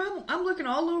is the problem? I'm looking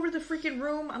all over the freaking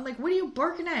room. I'm like, what are you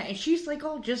barking at? And she's like,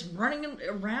 all just running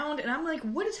around. And I'm like,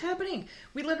 what is happening?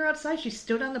 We let her outside. She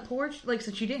stood on the porch, like,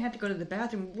 so she didn't have to go to the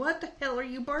bathroom. What the hell are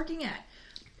you barking at?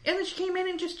 And then she came in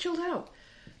and just chilled out.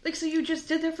 Like, so you just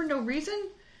did that for no reason?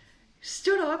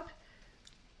 Stood up,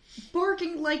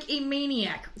 barking like a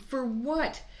maniac. For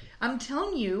what? I'm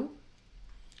telling you,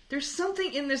 there's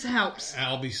something in this house.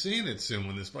 I'll be seeing it soon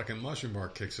when this fucking mushroom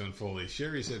bark kicks in fully.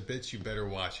 Sherry said, bitch, you better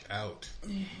watch out.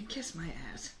 Kiss my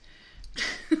ass.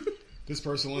 This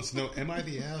person wants to know, am I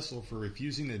the asshole for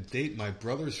refusing to date my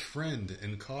brother's friend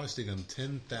and costing him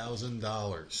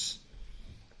 $10,000?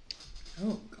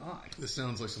 Oh, God. This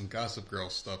sounds like some Gossip Girl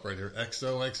stuff right here.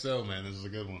 XOXO, man, this is a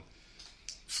good one.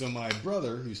 So my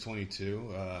brother, who's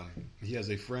 22, he has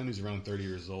a friend who's around 30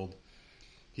 years old.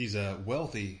 He's a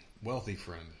wealthy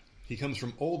friend. He comes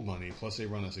from old money, plus they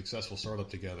run a successful startup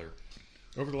together.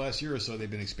 Over the last year or so,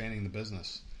 they've been expanding the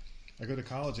business. I go to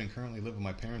college and currently live with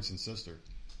my parents and sister.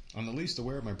 I'm the least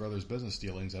aware of my brother's business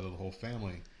dealings out of the whole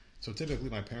family, so typically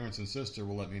my parents and sister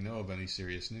will let me know of any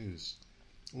serious news.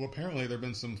 Well, apparently there have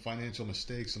been some financial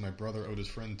mistakes and my brother owed his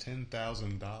friend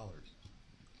 $10,000.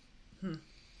 I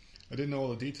didn't know all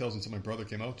the details until my brother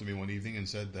came up to me one evening and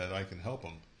said that I can help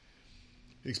him.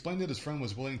 He explained that his friend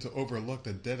was willing to overlook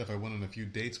the debt if I went on a few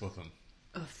dates with him.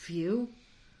 A few?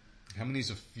 How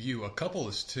many's a few? A couple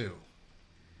is 2.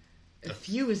 A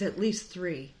few is at least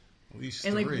 3. At least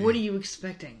and 3. And, like, what are you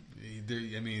expecting?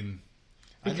 I mean,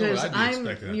 because I know what I'd be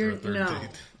expecting after a third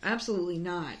date. Absolutely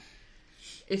not.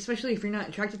 Especially if you're not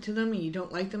attracted to them and you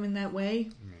don't like them in that way.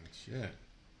 Shit.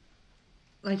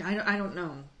 Like, I don't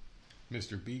know.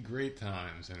 Mr. B Great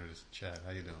Times entered his chat.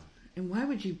 How you doing? And why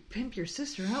would you pimp your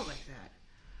sister out like that?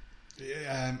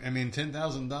 Yeah, I mean,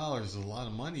 $10,000 is a lot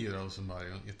of money you owe somebody,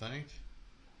 don't you think?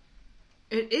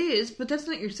 It is, but that's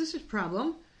not your sister's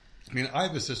problem. I mean, I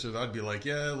have a sister that I'd be like,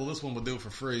 yeah, well, this one will do it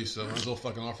for free, so I might as well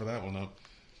fucking offer that one up.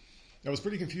 I was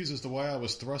pretty confused as to why I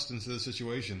was thrust into this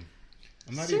situation.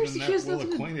 I'm not even that well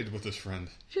acquainted with this friend.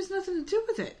 She has nothing to do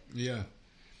with it. Yeah.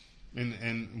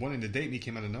 And wanting to date me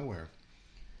came out of nowhere.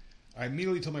 I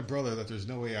immediately told my brother that there's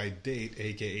no way I'd date,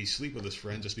 a.k.a. sleep with this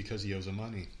friend, just because he owes him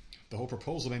money. The whole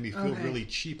proposal made me feel really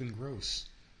cheap and gross.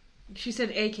 She said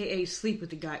a.k.a. sleep with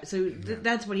the guy, so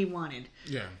that's what he wanted.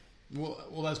 Yeah.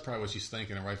 Well, that's probably what she's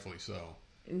thinking, and rightfully so.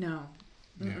 No.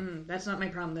 Yeah. That's not my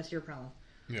problem, that's your problem.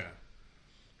 Yeah.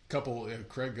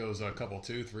 Craig goes, couple,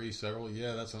 2, 3, several.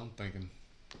 Yeah, that's what I'm thinking.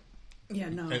 Yeah,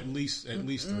 no. At least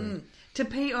 3. To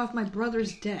pay off my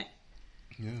brother's debt.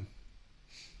 Yeah.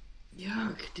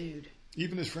 Yuck, dude.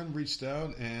 Even his friend reached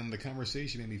out, and the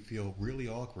conversation made me feel really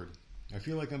awkward. I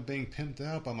feel like I'm being pimped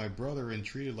out by my brother and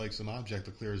treated like some object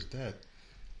to clear his debt.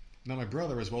 Now my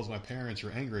brother, as well as my parents,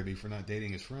 are angry at me for not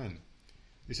dating his friend.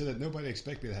 They said that nobody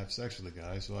expected me to have sex with the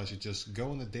guy, so I should just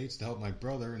go on the dates to help my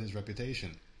brother and his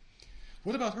reputation.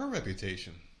 What about her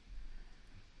reputation?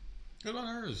 What about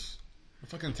hers? A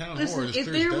fucking town whore.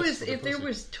 If there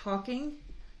was talking,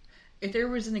 if there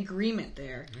was an agreement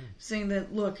there, saying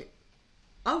that, look,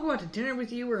 I'll go out to dinner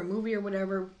with you or a movie or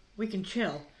whatever, we can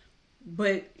chill,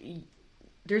 but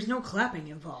there's no clapping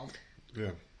involved.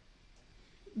 Yeah.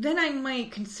 Then I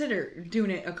might consider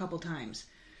doing it a couple times.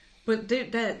 But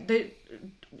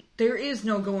there is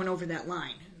no going over that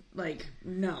line. Like,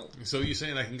 no. So you're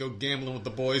saying I can go gambling with the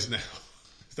boys now?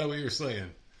 Is that what you're saying?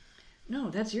 No,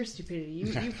 that's your stupidity.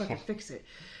 You fucking fix it.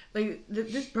 Like,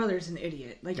 this brother's an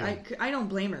idiot. Like, yeah. I don't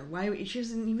blame her. Why? She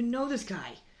doesn't even know this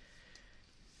guy.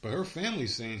 But her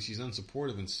family's saying she's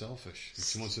unsupportive and selfish.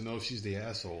 She wants to know if she's the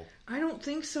asshole. I don't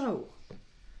think so.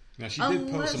 Now, she did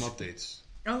post some updates.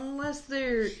 Unless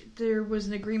there was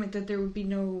an agreement that there would be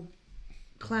no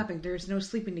clapping, there's no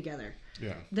sleeping together.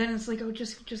 Yeah. Then it's like, oh,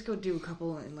 just go do a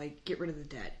couple and, like, get rid of the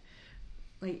debt.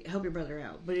 Like, help your brother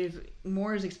out. But if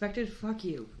more is expected, fuck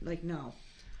you. Like, no.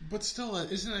 But still,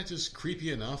 isn't that just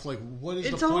creepy enough? Like, what is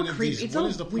the point of these? What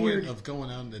is the point of going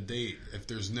out on a date if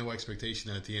there's no expectation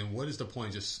at the end? What is the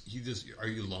point? Are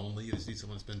you lonely? You just need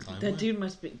someone to spend time with? That dude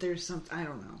must be. There's something. I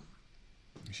don't know.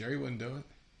 Sherry wouldn't do it.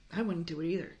 I wouldn't do it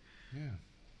either. Yeah,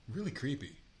 really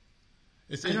creepy.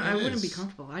 I wouldn't be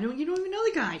comfortable. You don't even know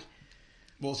the guy.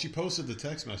 Well, she posted the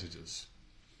text messages.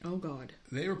 Oh God.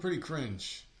 They were pretty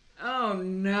cringe. Oh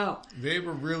no. They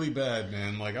were really bad,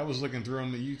 man. Like, I was looking through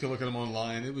them. You could look at them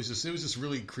online. It was just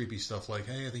really creepy stuff. Like,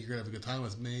 hey, I think you're gonna have a good time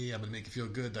with me. I'm gonna make you feel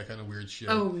good. That kind of weird shit.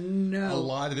 Oh no. A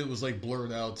lot of it was like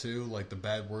blurred out too. Like the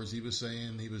bad words he was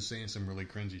saying. He was saying some really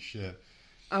cringy shit.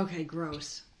 Okay,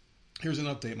 gross. Here's an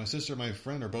update. My sister and my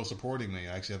friend are both supporting me.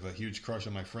 I actually have a huge crush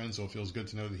on my friend, so it feels good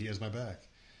to know that he has my back.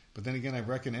 But then again, I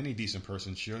reckon any decent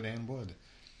person should and would.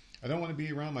 I don't want to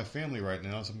be around my family right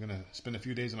now, so I'm going to spend a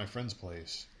few days at my friend's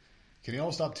place. Can you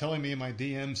all stop telling me in my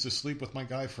DMs to sleep with my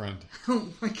guy friend? Oh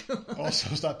my God.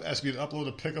 Also, stop asking me to upload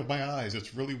a pic of my eyes.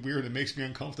 It's really weird. It makes me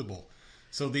uncomfortable.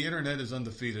 So the internet is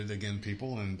undefeated again,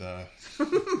 people, and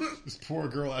this poor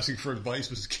girl asking for advice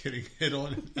was getting hit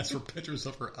on and asked for pictures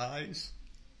of her eyes.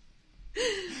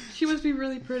 She must be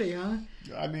really pretty, huh?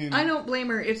 I mean, I don't blame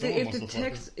her. If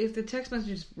the text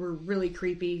messages were really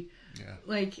creepy,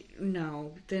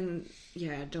 no, then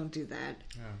don't do that.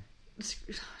 Yeah.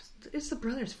 It's the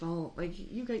brother's fault. Like,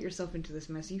 you got yourself into this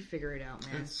mess. You figure it out,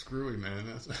 man. It's screwy, man.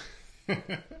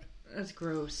 That's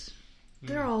gross.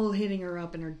 They're all hitting her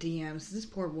up in her DMs. This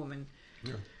poor woman.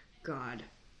 Yeah. God.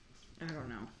 I don't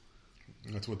know.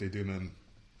 That's what they do, man.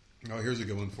 Oh, here's a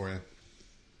good one for you.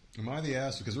 Am I the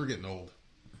ass? Because we're getting old.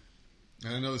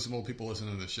 And I know there's some old people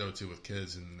listening to the show, too, with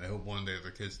kids, and they hope one day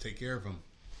their kids take care of them.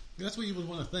 That's what you would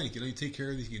want to think. You take care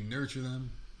of these, you nurture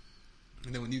them.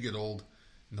 And then when you get old,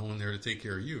 no one there to take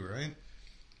care of you, right?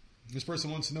 This person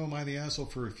wants to know, am I the asshole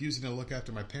for refusing to look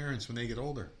after my parents when they get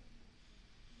older?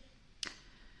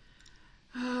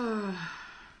 Oh,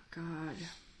 God.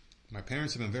 My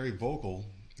parents have been very vocal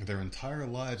their entire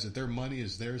lives that their money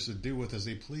is theirs to do with as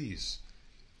they please.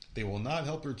 They will not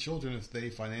help their children if they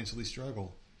financially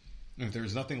struggle. And if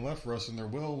there's nothing left for us in their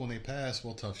will when they pass,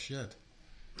 well, tough shit.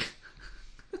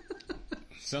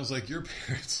 Sounds like your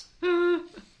parents. Oh,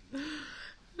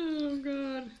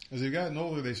 God. As they've gotten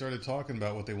older, they started talking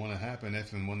about what they want to happen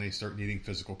if and when they start needing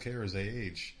physical care as they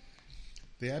age.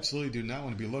 They absolutely do not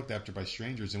want to be looked after by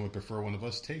strangers and would prefer one of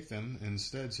us take them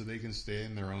instead so they can stay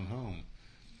in their own home.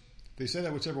 They said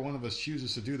that whichever one of us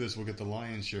chooses to do this will get the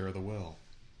lion's share of the will.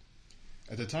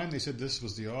 At the time, they said this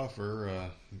was the offer,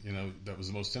 that was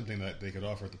the most tempting that they could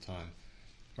offer at the time.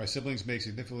 My siblings make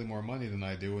significantly more money than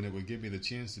I do, and it would give me the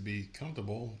chance to be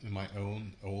comfortable in my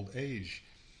own old age.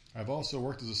 I've also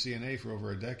worked as a CNA for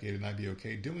over a decade, and I'd be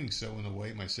okay doing so in a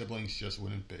way my siblings just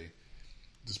wouldn't be.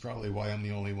 This is probably why I'm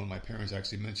the only one my parents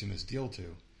actually mentioned this deal to.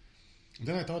 And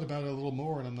then I thought about it a little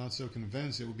more, and I'm not so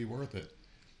convinced it would be worth it.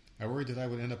 I worried that I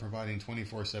would end up providing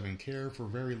 24/7 care for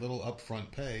very little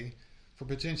upfront pay for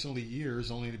potentially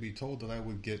years, only to be told that I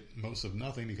would get most of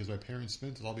nothing because my parents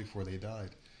spent it all before they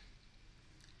died.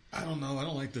 I don't know. I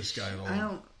don't like this guy at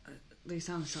all. They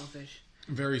sound selfish.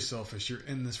 Very selfish. You're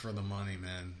in this for the money,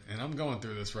 man. And I'm going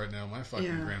through this right now. My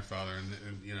fucking grandfather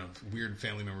and weird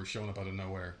family members showing up out of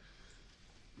nowhere.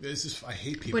 It's just, I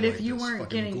hate people. But if like you this, weren't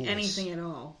getting ghouls. anything at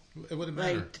all, it wouldn't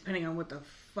matter. Like, depending on what the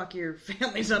fuck your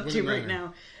family's up to right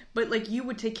now. But like, you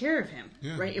would take care of him,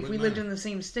 right? If we lived in the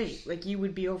same state, like, you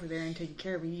would be over there and taking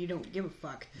care of him. You don't give a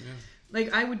fuck. Yeah.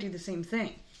 Like, I would do the same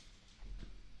thing.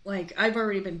 Like, I've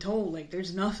already been told, like,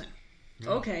 there's nothing. Yeah.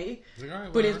 Okay. Like, all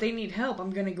right, but if they need help,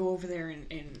 I'm going to go over there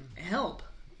and help.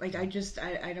 Like, I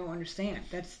don't understand.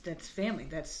 That's family.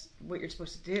 That's what you're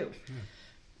supposed to do. Yeah.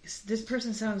 This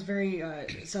person sounds very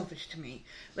selfish to me.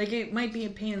 Like, it might be a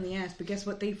pain in the ass, but guess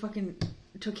what? They fucking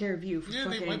took care of you for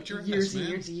fucking years and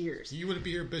years and years. You wouldn't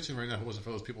be here bitching right now if it wasn't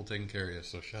for those people taking care of you,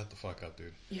 so shut the fuck up,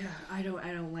 dude. Yeah, I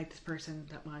don't like this person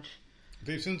that much.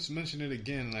 They've since mentioned it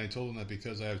again, and I told them that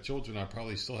because I have children, I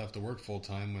probably still have to work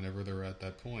full-time whenever they're at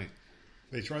that point.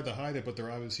 They tried to hide it, but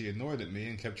they're obviously annoyed at me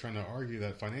and kept trying to argue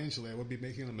that financially I would be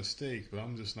making a mistake, but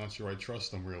I'm just not sure I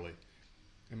trust them, really.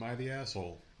 Am I the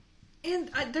asshole?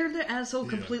 And they're the asshole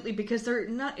completely because they're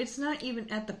not. It's not even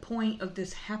at the point of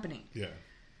this happening. Yeah.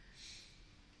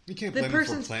 You can't blame the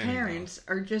person's them for planning, parents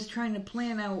though. Are just trying to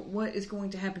plan out what is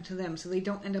going to happen to them so they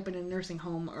don't end up in a nursing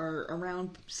home or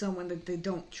around someone that they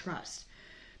don't trust.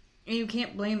 And you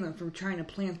can't blame them for trying to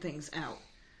plan things out.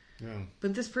 Yeah.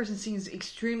 But this person seems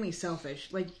extremely selfish.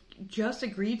 Like, just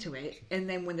agree to it, and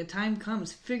then when the time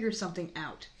comes, figure something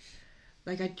out.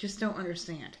 Like, I just don't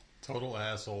understand. Total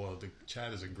asshole. The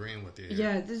chat is agreeing with you here.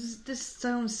 Yeah, this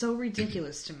sounds so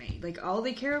ridiculous to me. Like, all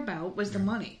they care about was the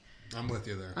money. I'm with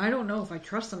you there. I don't know if I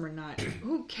trust them or not.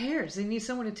 Who cares? They need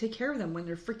someone to take care of them when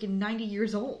they're freaking 90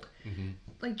 years old. Mm-hmm.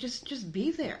 Like, just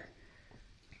be there.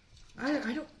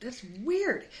 I don't... That's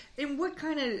weird. And what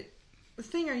kind of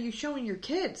thing are you showing your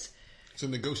kids? It's a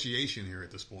negotiation here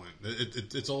at this point.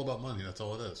 It's all about money. That's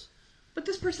all it is. But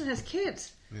this person has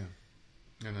kids. Yeah.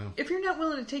 I know. If you're not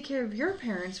willing to take care of your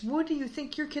parents, what do you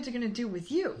think your kids are going to do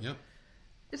with you? Yep.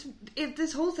 If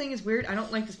this whole thing is weird, I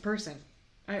don't like this person.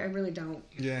 I really don't.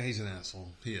 Yeah, he's an asshole.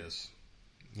 He is.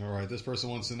 All right, this person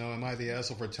wants to know, am I the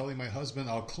asshole for telling my husband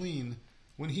I'll clean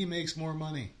when he makes more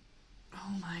money?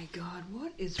 Oh my God,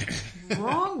 what is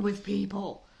wrong with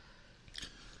people?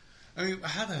 I mean,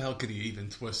 how the hell could he even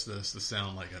twist this to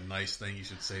sound like a nice thing you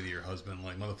should say to your husband?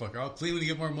 Like, motherfucker, I'll clean when you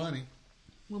get more money.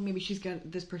 Well, maybe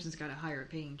this person's got a higher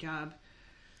paying job.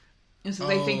 And so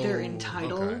they think they're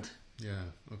entitled. Okay.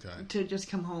 Yeah, okay. To just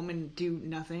come home and do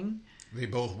nothing. They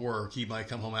both work. He might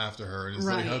come home after her and it's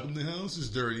like, how come the house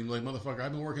is dirty? I'm like, motherfucker,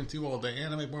 I've been working too all day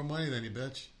and I make more money than you,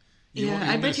 bitch.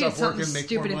 I bet you it's something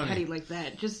stupid and petty like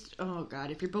that. Just, oh God,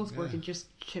 if you're both working, just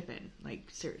chip in. Like,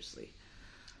 seriously.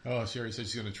 Oh, Sherry said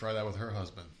she's going to try that with her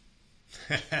husband.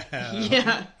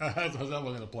 Yeah. How's that one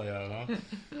going to play out,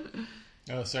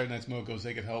 huh? Saturday Night Smoke goes,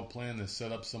 they could help plan to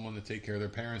set up someone to take care of their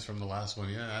parents from the last one.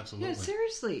 Yeah, absolutely. Yeah,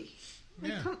 seriously.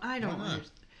 Like, I don't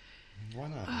understand. Why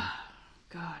not?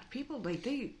 God, people, like,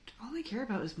 all they care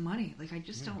about is money. Like, I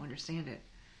just don't understand it.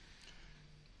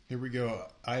 Here we go.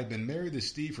 I've been married to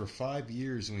Steve for 5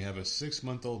 years, and we have a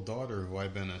 6-month-old daughter who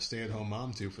I've been a stay-at-home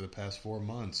mom to for the past 4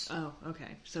 months. Oh,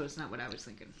 okay. So it's not what I was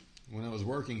thinking. When I was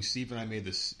working, Steve and I made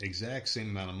the exact same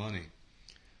amount of money.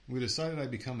 We decided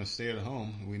I'd become a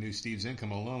stay-at-home. We knew Steve's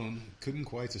income alone couldn't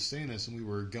quite sustain us, and we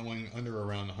were going under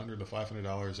around $100 to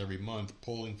 $500 every month,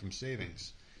 pulling from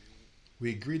savings.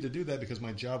 We agreed to do that because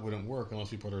my job wouldn't work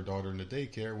unless we put our daughter into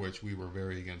daycare, which we were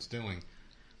very against doing.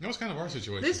 That was kind of our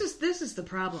situation. This is the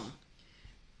problem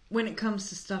when it comes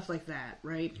to stuff like that,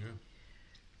 right? Yeah.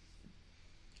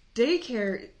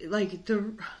 Daycare, like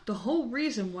the whole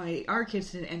reason why our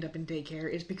kids didn't end up in daycare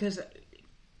is because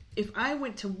if I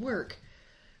went to work,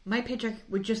 my paycheck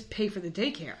would just pay for the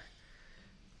daycare.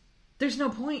 There's no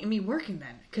point in me working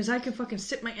then, because I could fucking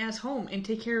sit my ass home and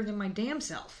take care of them my damn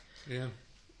self. Yeah.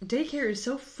 Daycare is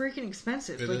so freaking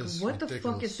expensive. It is what ridiculous.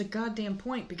 The fuck is the goddamn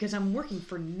point? Because I'm working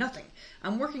for nothing.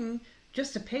 I'm working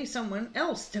just to pay someone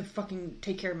else to fucking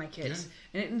take care of my kids.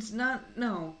 Yeah. And it's not,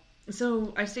 no.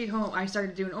 So I stayed home. I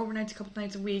started doing overnights a couple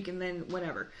nights a week and then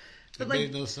whatever. But it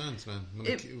made no sense, man.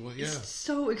 It's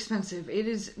so expensive. It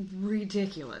is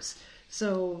ridiculous.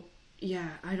 So, yeah,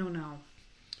 I don't know.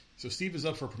 So Steve is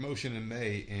up for promotion in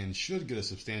May and should get a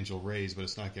substantial raise, but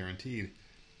it's not guaranteed.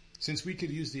 Since we could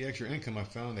use the extra income, I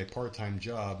found a part-time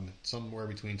job somewhere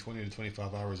between 20 to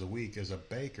 25 hours a week as a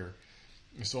baker.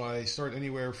 So I start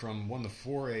anywhere from 1 to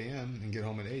 4 a.m. and get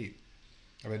home at 8.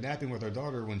 I've been napping with our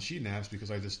daughter when she naps because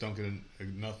I just don't get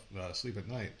enough sleep at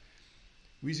night.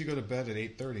 We usually go to bed at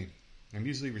 8:30. I'm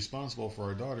usually responsible for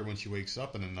our daughter when she wakes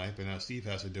up in the night, but now Steve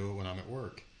has to do it when I'm at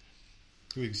work.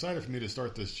 He was excited for me to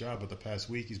start this job, but the past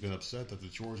week he's been upset that the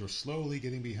chores are slowly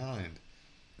getting behind,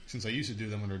 since I used to do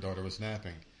them when our daughter was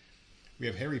napping. We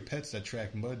have hairy pets that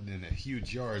track mud in a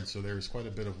huge yard, so there's quite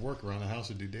a bit of work around the house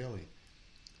to do daily.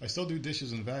 I still do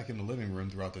dishes and vacuum the living room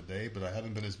throughout the day, but I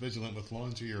haven't been as vigilant with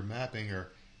laundry or mapping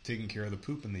or taking care of the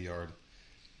poop in the yard.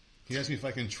 He asked me if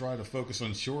I can try to focus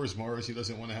on chores more, as he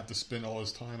doesn't want to have to spend all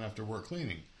his time after work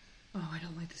cleaning. Oh, I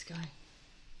don't like this guy.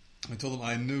 I told him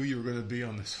I knew you were going to be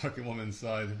on this fucking woman's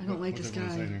side. I don't like this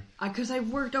guy. Because I've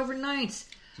worked overnights.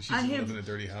 So she's living in a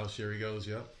dirty house, here he goes,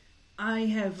 yep. I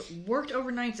have worked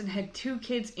overnights and had 2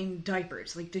 kids in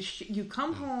diapers. Like, you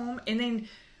come home, and then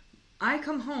I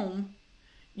come home,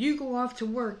 you go off to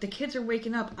work, the kids are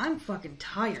waking up, I'm fucking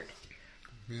tired.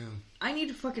 Yeah. I need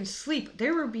to fucking sleep.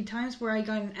 There would be times where I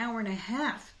got an hour and a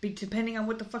half, depending on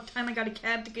what the fuck time I got a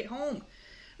cab to get home.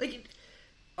 Like,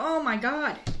 oh my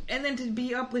God. And then to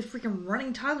be up with freaking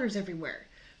running toddlers everywhere.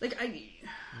 Like, I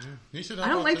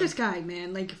don't like this guy,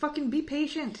 man. Like, fucking be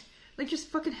patient. Like, just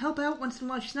fucking help out once in a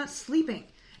while. She's not sleeping.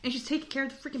 And she's taking care of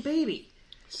the freaking baby.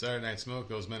 Saturday Night Smoke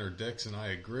goes, men are dicks, and I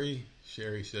agree.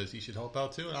 Sherry says he should help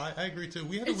out too, and I agree too.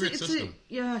 We have a weird system.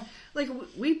 Like,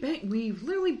 we've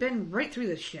literally been right through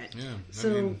this shit. Yeah.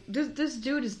 So, this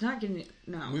dude is not getting it.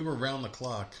 No. We were round the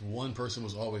clock. One person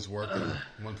was always working.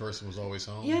 One person was always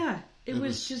home. Yeah. It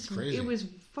was just crazy. It was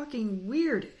fucking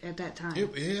weird at that time.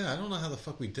 I don't know how the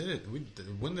fuck we did it.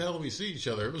 When the hell did we see each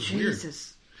other? It was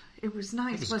Jesus. weird. It was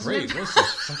nice, it was wasn't great.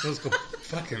 it? Let's go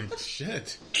fucking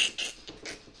shit.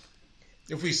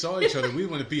 If we saw each other, we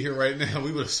wouldn't be here right now.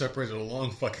 We would have separated a long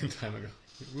fucking time ago.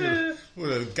 We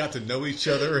would have got to know each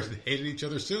other and hated each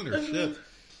other sooner. Shit.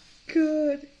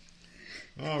 Good.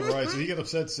 All right, so he got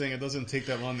upset saying it doesn't take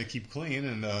that long to keep clean,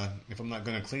 and if I'm not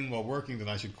going to clean while working, then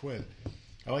I should quit.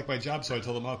 I like my job, so I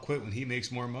told him I'll quit when he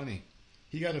makes more money.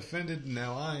 He got offended, and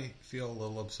now I feel a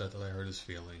little upset that I hurt his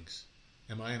feelings.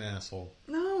 Am I an asshole?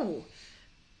 No.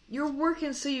 You're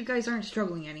working so you guys aren't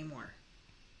struggling anymore.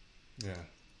 Yeah.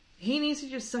 He needs to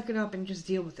just suck it up and just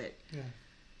deal with it. Yeah.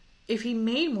 If he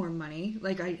made more money,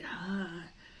 like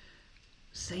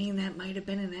saying that might have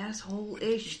been an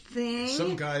asshole-ish thing.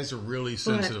 Some guys are really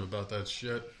sensitive about that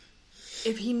shit.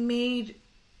 If he made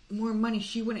more money,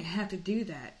 she wouldn't have to do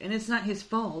that. And it's not his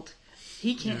fault.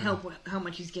 He can't help how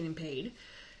much he's getting paid.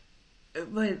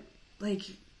 But, like,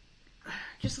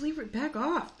 just leave her. Back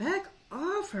off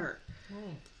her.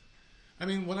 Well, I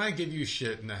mean, when I give you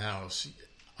shit in the house,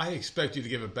 I expect you to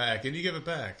give it back, and you give it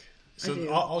back. So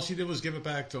all she did was give it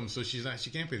back to him. So she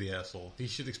can't be the asshole. He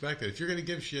should expect it. If you're gonna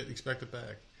give shit, expect it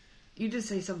back. You did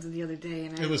say something the other day,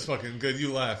 and it was fucking good.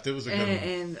 You laughed. It was a good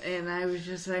one. And I was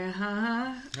just like,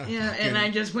 yeah. And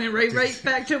I just went right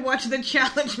back to watch the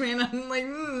challenge, man. I'm like,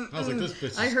 I was like, this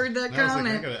bitch. I heard that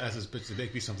comment. I gotta ask this bitch to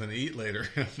make me something to eat later.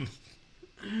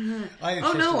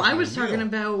 I was talking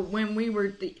about when we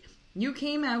were. You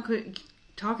came out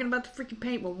talking about the freaking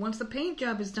paint. Well, once the paint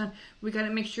job is done, we got to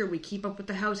make sure we keep up with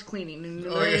the house cleaning. And,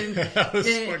 I was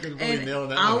fucking really nailing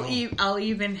that. I'll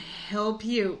even help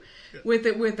you with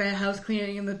the house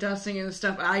cleaning and the dusting and the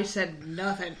stuff. I said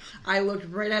nothing. I looked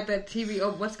right at that TV.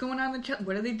 Oh, what's going on?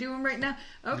 What are they doing right now?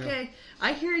 Okay, yeah.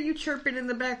 I hear you chirping in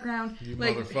the background. You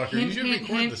motherfucker! You should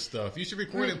record this stuff. You should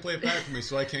record it and play it back for me,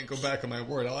 so I can't go back on my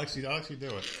word. I'll actually do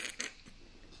it.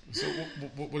 So,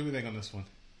 what do we think on this one?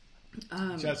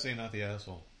 Chat's saying not the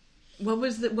asshole. What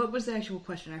was the actual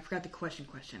question? I forgot the question.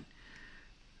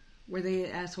 Were they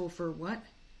an asshole for what?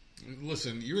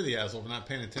 Listen, you're the asshole for not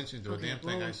paying attention to a damn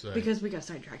thing I said. Because we got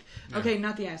sidetracked. Yeah. Okay,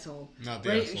 not the asshole. Not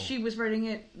the asshole. She was writing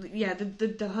it. Yeah,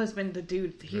 the husband, the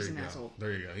dude, he's an asshole.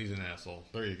 There you go. He's an asshole.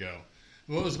 There you go.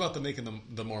 Well, it was about the making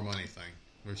the more money thing,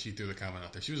 where she threw the comment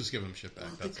out there. She was just giving him shit back.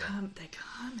 Well, the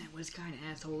comment was kind of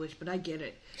asshole-ish, but I get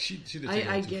it. She did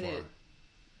I get it.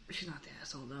 She's not the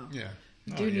asshole, though. Yeah.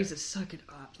 Dude needs to suck it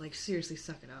up. Like, seriously,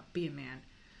 suck it up. Be a man.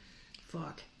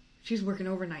 Fuck. She's working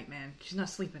overnight, man. She's not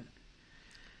sleeping.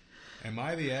 Am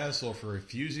I the asshole for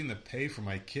refusing to pay for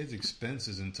my kids'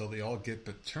 expenses until they all get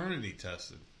paternity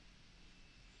tested?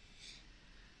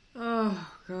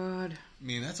 Oh, God. I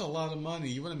mean, that's a lot of money.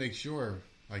 You want to make sure,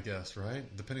 I guess, right?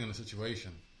 Depending on the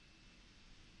situation.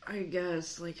 I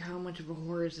guess. Like, how much of a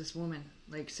whore is this woman?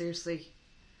 Like, seriously.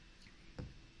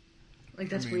 Like,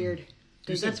 that's weird.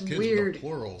 That's weird.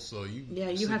 Plural, so you. Yeah,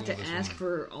 you have to ask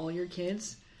for all your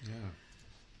kids. Yeah.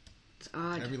 It's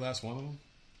odd. Every last one of them?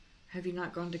 Have you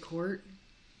not gone to court?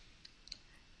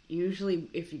 Usually,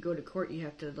 if you go to court, you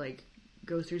have to, like,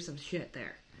 go through some shit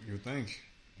there. You would think.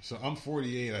 So, I'm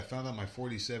 48. I found out my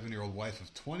 47-year-old wife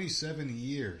of 27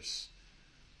 years,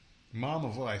 mom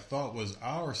of what I thought was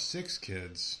our 6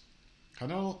 kids, had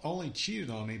not only cheated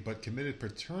on me, but committed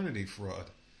paternity fraud.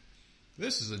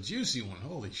 This is a juicy one.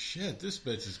 Holy shit. This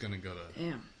bitch is going to go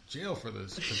to jail for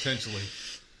this,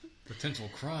 potential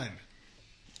crime.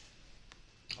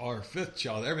 Our 5th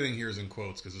child, everything here is in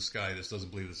quotes because this guy just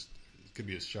doesn't believe this could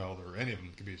be his child, or any of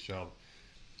them could be his child.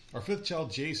 Our 5th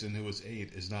child, Jason, who was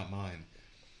 8, is not mine.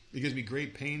 It gives me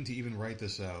great pain to even write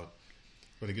this out,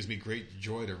 but it gives me great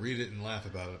joy to read it and laugh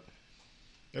about it.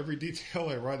 Every detail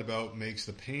I write about makes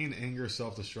the pain, anger,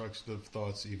 self-destructive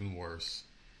thoughts even worse.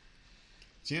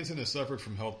 Jansen has suffered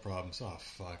from health problems. Oh,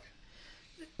 fuck.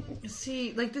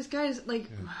 See, like, this guy's, like...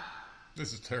 Yeah.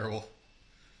 This is terrible.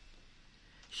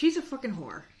 She's a fucking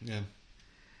whore. Yeah.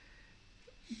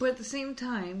 But at the same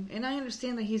time, and I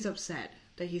understand that he's upset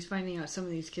that he's finding out some of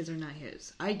these kids are not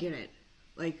his. I get it.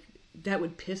 Like, that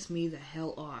would piss me the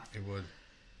hell off. It would.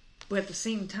 But at the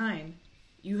same time,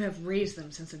 you have raised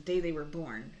them since the day they were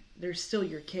born. They're still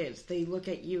your kids. They look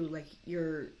at you like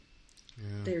you're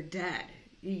their dad.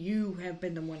 You have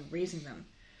been the one raising them.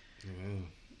 Yeah.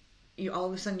 You all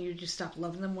of a sudden you just stop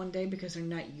loving them one day because they're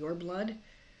not your blood.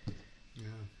 Yeah.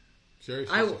 Sure,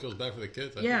 she feels bad for the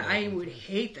kids. I would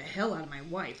hate the hell out of my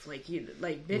wife. Like,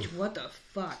 bitch, what the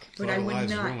fuck? But I would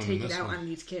not take it out on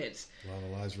these kids. A lot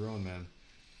of lives ruined, man.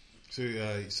 So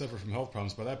he suffered from health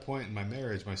problems. By that point in my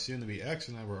marriage, my soon-to-be ex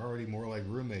and I were already more like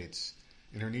roommates.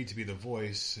 And her need to be the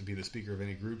voice and be the speaker of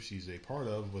any group she's a part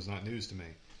of was not news to me.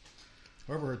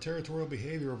 However, her territorial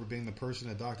behavior over being the person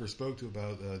a doctor spoke to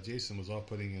about Jason was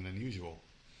off-putting and unusual,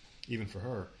 even for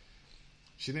her.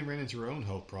 She then ran into her own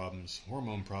health problems,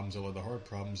 hormone problems that led to heart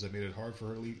problems that made it hard for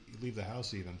her to leave the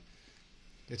house even.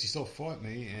 Yet she still fought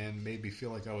me and made me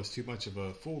feel like I was too much of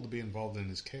a fool to be involved in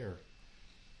his care.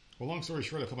 Well, long story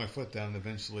short, I put my foot down and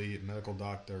eventually medical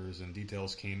doctors and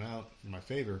details came out in my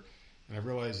favor, and I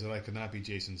realized that I could not be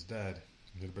Jason's dad.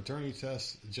 I did a paternity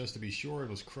test just to be sure and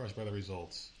was crushed by the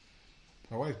results.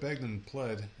 My wife begged and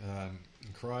pled and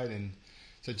cried and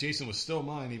said Jason was still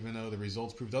mine even though the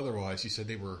results proved otherwise. She said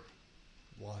they were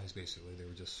lies, basically. They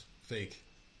were just fake.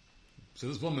 So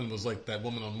this woman was like that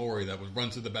woman on Maury that would run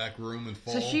to the back room and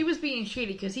fall. So she was being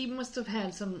shady because he must have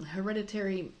had some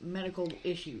hereditary medical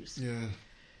issues. Yeah.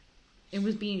 And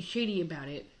was being shady about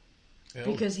it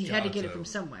because he had to get it from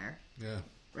somewhere. Yeah.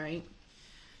 Right?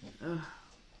 Oh,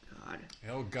 God.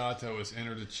 El Gato has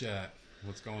entered the chat.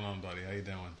 What's going on, buddy? How you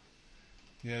doing?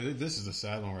 Yeah, this is a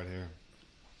sad one right here.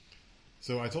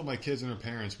 So I told my kids and their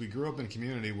parents, we grew up in a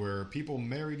community where people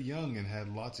married young and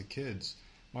had lots of kids.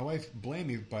 My wife blamed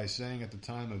me by saying at the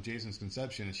time of Jason's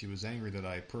conception that she was angry that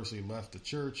I personally left the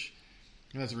church.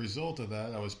 And as a result of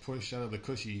that, I was pushed out of the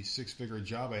cushy 6-figure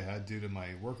job I had due to my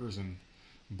workers and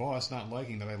boss not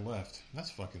liking that I left. That's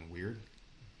fucking weird.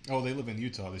 Oh, they live in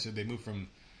Utah. They said they moved from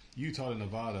Utah to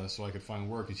Nevada so I could find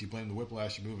work, and she blamed the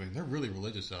whiplash of moving. They're really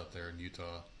religious out there in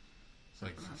Utah. It's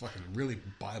like fucking really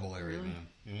Bible area, really? Man.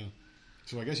 Yeah.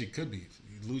 So I guess you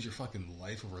lose your fucking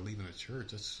life over leaving a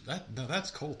church.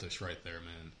 That's cultish right there,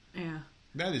 man. Yeah.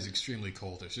 That is extremely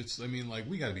cultish.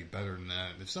 We got to be better than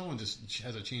that. If someone just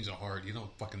has a change of heart, you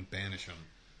don't fucking banish them.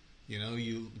 You know,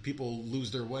 people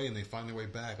lose their way and they find their way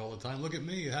back all the time. Look at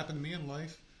me. It happened to me in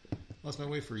life. Lost my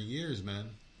way for years, man.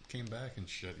 Came back and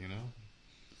shit, you know.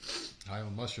 High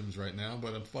on mushrooms right now,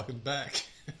 but I'm fucking back.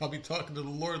 I'll be talking to the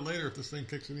Lord later if this thing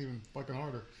kicks in even fucking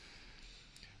harder.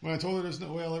 When I told her there's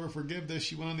no way I'll ever forgive this,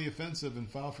 she went on the offensive and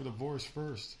filed for divorce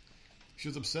first. She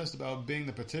was obsessed about being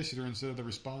the petitioner instead of the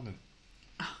respondent.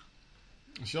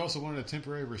 She also wanted a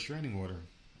temporary restraining order.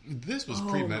 This was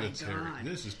premeditated.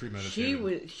 This was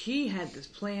premeditated. She had this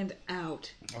planned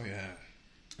out. Oh, yeah.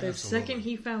 The Absolutely. second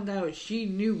he found out, she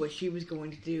knew what she was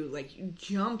going to do. Like,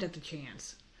 jumped at the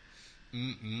chance.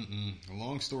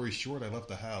 Long story short, I left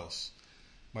the house.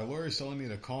 My lawyer's telling me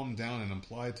to calm down and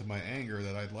implied to my anger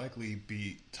that I'd likely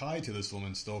be tied to this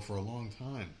woman still for a long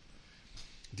time.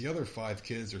 The other 5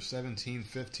 kids are 17,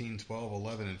 15, 12,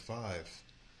 11, and 5.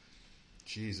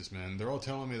 Jesus, man. They're all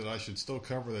telling me that I should still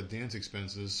cover the dance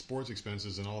expenses, sports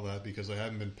expenses, and all that because I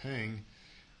haven't been paying.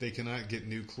 They cannot get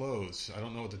new clothes. I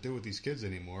don't know what to do with these kids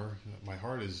anymore. My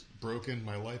heart is broken.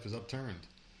 My life is upturned.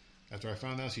 After I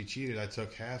found out she cheated, I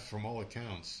took half from all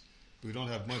accounts. We don't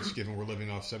have much given we're living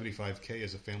off $75,000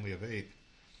 as a family of 8.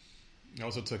 I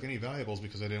also took any valuables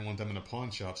because I didn't want them in a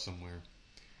pawn shop somewhere.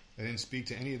 I didn't speak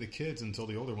to any of the kids until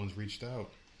the older ones reached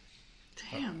out.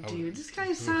 Damn, dude. This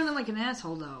guy's sounding like an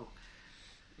asshole, though.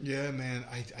 Yeah, man.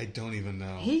 I don't even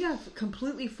know. He got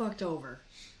completely fucked over.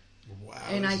 Wow.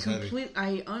 And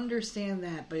I understand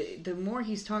that, but the more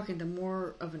he's talking, the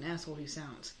more of an asshole he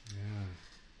sounds. Yeah.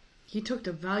 He took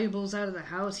the valuables out of the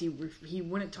house. He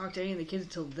wouldn't talk to any of the kids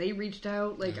until they reached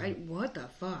out. Like, what the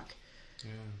fuck?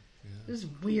 Yeah. This is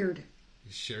weird.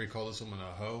 Sherry called this woman a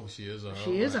hoe. She is a hoe.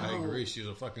 She is a hoe. I agree. She's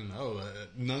a fucking hoe.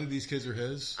 None of these kids are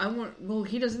his. Well,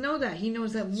 he doesn't know that. He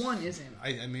knows that one isn't.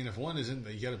 I mean, if one isn't,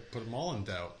 you got to put them all in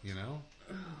doubt, you know?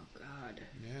 Oh, God.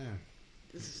 Yeah.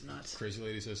 This is nuts. Crazy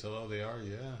lady says hello. They are.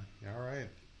 Yeah. All right.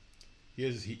 He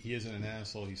isn't an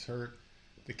asshole. He's hurt.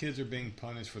 The kids are being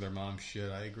punished for their mom's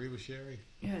shit. I agree with Sherry.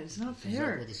 Yeah, it's not fair. That's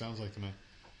exactly what it sounds like to me.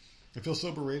 I feel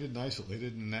so berated and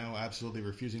isolated and now absolutely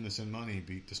refusing to send money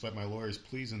despite my lawyer's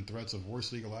pleas and threats of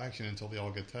worse legal action until they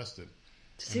all get tested.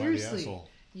 Seriously? Am I the asshole?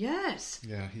 Yes.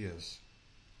 Yeah, he is.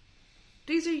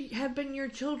 These have been your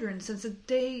children since the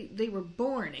day they were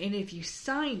born, and if you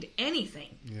signed anything...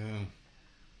 Yeah.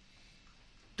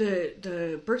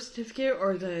 The birth certificate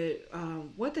or the...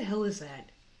 what the hell is that?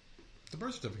 The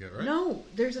birth certificate, right? No,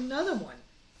 there's another one.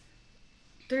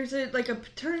 There's a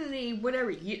paternity,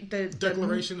 whatever. The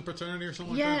Declaration of paternity or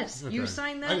something yes, like that? Yes, you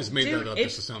sign that. I just made that up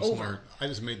just to sound over. smart. I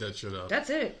just made that shit up. That's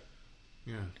it.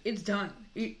 Yeah. It's done.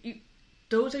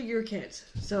 Those are your kids.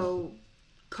 So,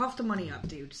 cough the money up,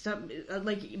 dude. Stop.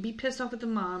 Be pissed off at the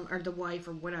mom or the wife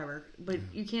or whatever, but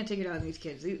you can't take it out on these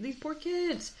kids. These poor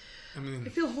kids. I mean, I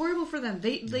feel horrible for them.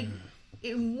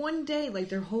 In one day,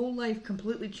 their whole life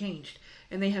completely changed,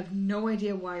 and they have no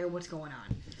idea why or what's going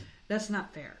on. That's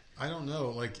not fair. I don't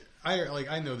know.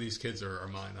 I know these kids are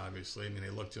mine. Obviously, I mean they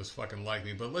look just fucking like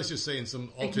me. But let's just say in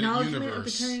some alternate universe,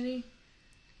 of paternity,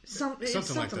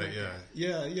 something like that.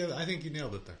 Yeah. I think you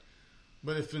nailed it there.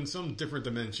 But if in some different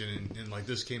dimension, and like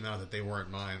this came out that they weren't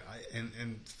mine,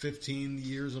 and 15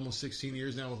 years, almost 16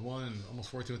 years now with one, and almost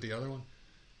 14 with the other one,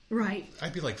 right?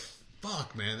 I'd be like,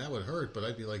 fuck, man, that would hurt. But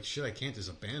I'd be like, shit, I can't just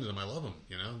abandon them. I love them,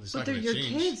 you know. It's but not they're your change.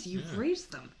 kids. You've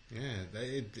raised them. Yeah,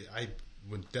 I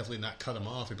would definitely not cut them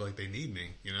off. It'd be like they need me,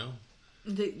 you know.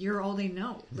 You're all they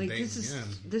know. This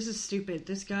is stupid.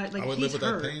 This guy, I would live with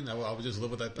that pain. I would just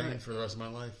live with that pain for the rest of my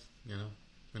life, you know.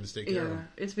 And just take care of them.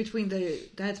 It's between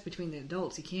the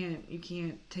adults. You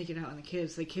can't take it out on the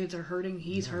kids. The kids are hurting.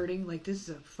 He's hurting. This is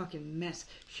a fucking mess.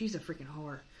 She's a freaking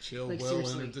whore. Chill well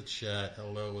entered the chat.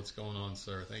 Hello, what's going on,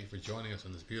 sir? Thank you for joining us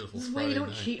on this beautiful Friday night. This is why you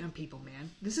don't cheat on people,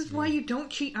 man. This is why you don't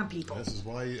cheat on people. This is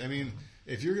why.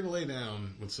 If you're gonna lay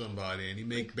down with somebody and you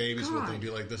make babies with them, and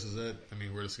be like, "This is it." I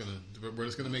mean, we're just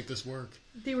gonna make this work.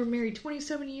 They were married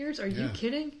 27 years. Are you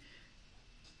kidding?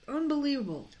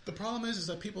 Unbelievable. The problem is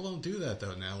that people don't do that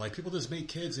though now. Like people just make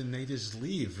kids and they just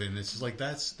leave, and it's just like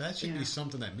that should be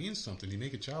something that means something. You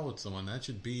make a child with someone, that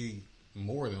should be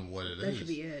more than what it is. That should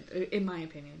be it, in my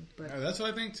opinion. But that's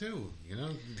what I think too. You know,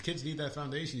 the kids need that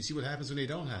foundation. You see what happens when they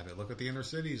don't have it. Look at the inner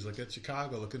cities. Look at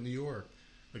Chicago. Look at New York.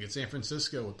 Look at San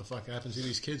Francisco. What the fuck happens to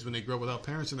these kids when they grow up without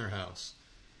parents in their house?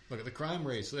 Look at the crime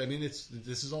rates. I mean, this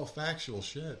is all factual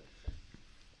shit.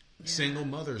 Yeah. Single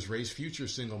mothers raise future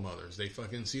single mothers. They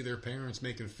fucking see their parents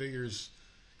making figures,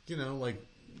 you know, like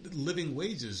living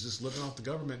wages, just living off the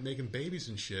government, making babies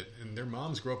and shit. And their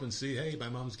moms grow up and see, hey, my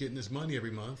mom's getting this money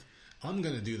every month. I'm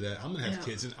going to do that. I'm going to have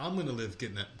kids, and I'm going to live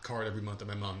getting that card every month that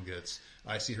my mom gets.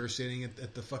 I see her sitting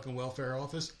at the fucking welfare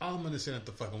office. I'm going to sit at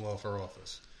the fucking welfare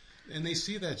office. And they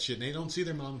see that shit, and they don't see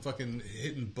their mom fucking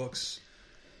hitting books,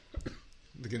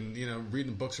 you know,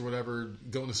 reading books or whatever,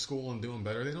 going to school and doing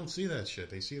better. They don't see that shit.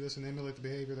 They see this and emulate the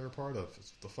behavior they're a part of.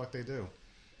 It's what the fuck they do.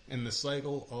 And the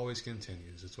cycle always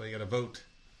continues. That's why you got to vote.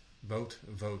 Vote,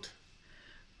 vote.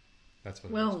 That's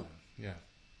what it is, man. Yeah.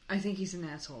 I think he's an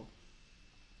asshole.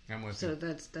 I'm with you. So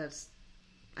that's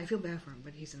I feel bad for him,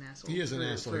 but he's an asshole. He is an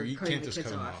asshole. You can't just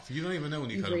cut him off. You don't even know when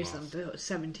you cut him off. You've raised them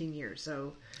 17 years,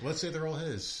 so... Let's say they're all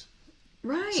his.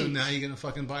 Right. So now you're going to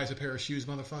fucking buy us a pair of shoes,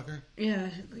 motherfucker? Yeah,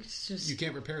 it's just... You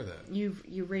can't repair that.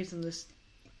 You raised them this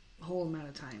whole amount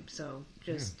of time, so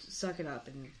just suck it up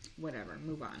and whatever,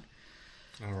 move on.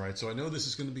 All right, so I know this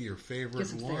is going to be your favorite Get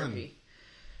some one. Therapy.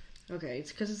 Okay,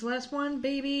 it's because it's the last one,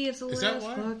 baby. It's the last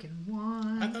fucking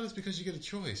one. I thought it's because you get a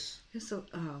choice.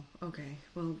 Okay.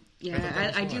 Well,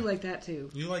 yeah, I do like that too.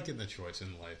 You like getting a choice in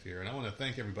life here, and I want to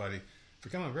thank everybody for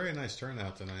coming. A very nice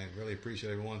turnout tonight. Really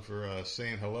appreciate everyone for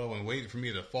saying hello and waiting for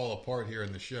me to fall apart here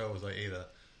in the show as I ate a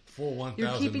full 1,000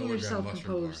 You're keeping milligram yourself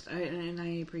mushroom composed, and I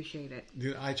appreciate it.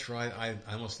 Dude, I tried. I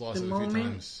almost lost it a few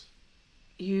times.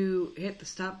 You hit the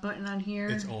stop button on here.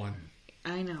 It's on.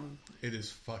 I know. It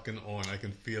is fucking on. I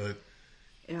can feel it.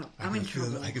 Yeah, I'm in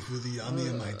trouble. I can feel the yummy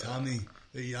in my tummy.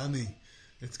 The yummy.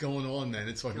 It's going on, man.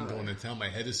 It's fucking going to town. My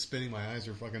head is spinning. My eyes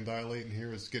are fucking dilating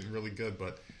here. It's getting really good.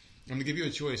 But I'm going to give you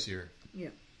a choice here. Yeah.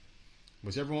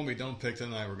 Whichever one we don't pick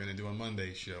tonight, we're going to do a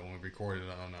Monday show when we record it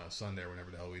on Sunday or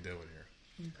whenever the hell we do it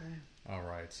here. Okay. All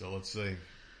right. So let's see.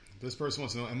 This person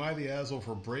wants to know, am I the asshole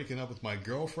for breaking up with my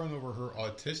girlfriend over her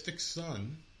autistic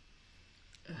son?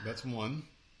 That's one.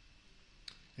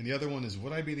 And the other one is,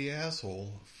 would I be the asshole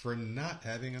for not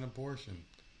having an abortion?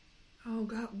 Oh,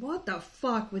 God. What the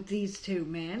fuck with these two,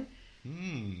 man?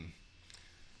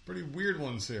 Pretty weird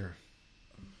ones here.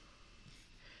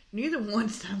 Neither one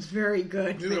sounds very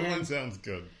good, Neither one sounds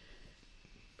good.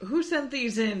 Who sent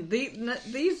these in?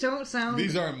 These don't sound...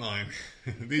 These aren't mine.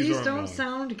 These don't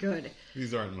sound good.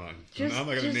 These aren't mine. I'm not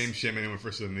going to name shame anyone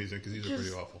for sending these in because these are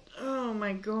pretty awful. Oh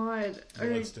my God. So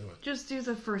let's do it. Just do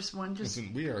the first one.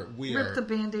 Listen, we rip the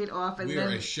Band-Aid off and we are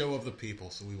a show of the people,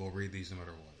 so we will read these no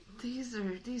matter what.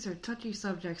 These are touchy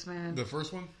subjects, man. The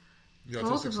first one?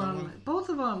 Both of them. Both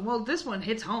of them. Well, this one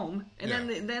hits home, and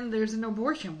then there's an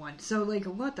abortion one. So, like,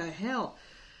 what the hell?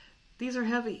 These are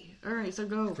heavy. All right, so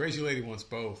go. Crazy lady wants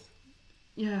both.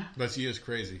 Yeah. But she is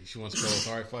crazy. She wants both.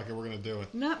 All right, fuck it, we're going to do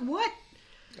it. Not what?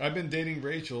 I've been dating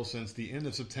Rachel since the end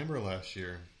of September last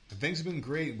year. Things have been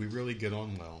great. We really get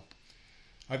on well.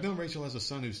 I've known Rachel has a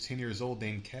son who's 10 years old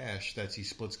named Cash that she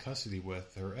splits custody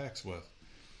with, her ex with.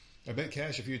 I've met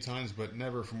Cash a few times, but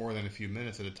never for more than a few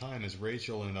minutes at a time, as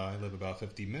Rachel and I live about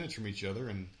 50 minutes from each other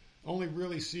and only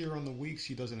really see her on the weeks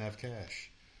she doesn't have Cash.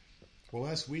 Well,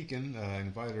 last weekend, I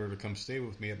invited her to come stay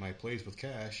with me at my place with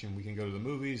Cash, and we can go to the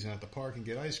movies and at the park and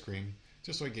get ice cream,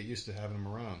 just so I get used to having him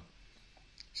around.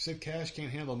 She said Cash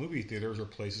can't handle movie theaters or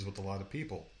places with a lot of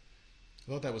people.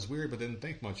 I thought that was weird, but didn't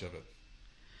think much of it.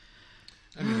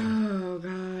 I mean, oh,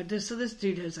 God. So this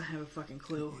dude doesn't have a fucking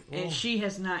clue. Well, and she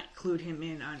has not clued him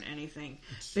in on anything.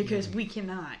 Because we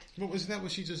cannot. Well, wasn't that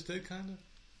what she just did, kind of?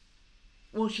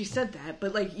 Well, she said that,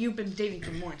 but, like, you've been dating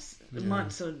for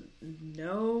months, so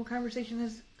no conversation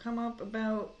has come up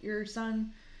about your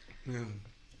son? Yeah.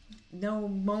 No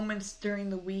moments during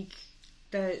the week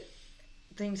that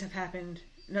things have happened?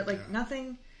 No,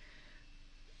 nothing?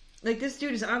 Like, this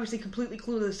dude is obviously completely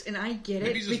clueless, and I get it.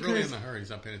 Maybe he's just really in the hurry.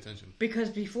 He's not paying attention. Because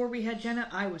before we had Jenna,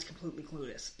 I was completely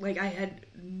clueless. Like, I had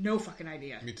no fucking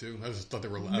idea. Me too. I just thought they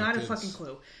were loud Not kids. A fucking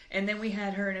clue. And then we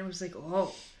had her, and it was like,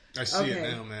 oh. I see it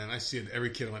now, man. I see it. Every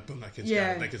kid, I'm like, boom, that kid's got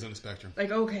it. That kid's on the spectrum.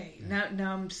 Like, okay,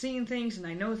 now I'm seeing things, and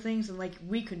I know things, and, like,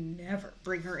 we could never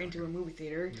bring her into a movie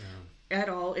theater at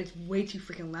all. It's way too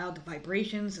freaking loud. The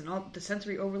vibrations and all the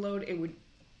sensory overload, it would...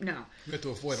 No. We have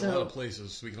to avoid a lot of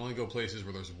places. We can only go places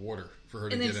where there's water for her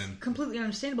to get in. Completely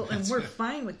understandable, and we're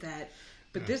fine with that.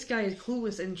 But this guy is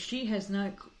clueless, and she has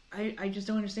not I just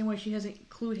don't understand why she hasn't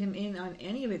clued him in on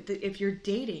any of it. If you're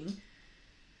dating,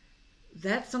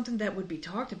 that's something that would be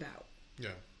talked about. Yeah.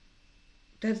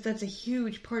 That's a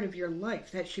huge part of your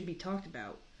life. That should be talked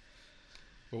about.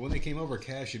 But when they came over,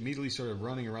 Cash immediately started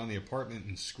running around the apartment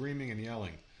and screaming and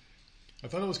yelling. I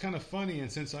thought it was kind of funny,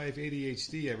 and since I have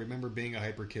ADHD, I remember being a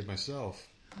hyper kid myself.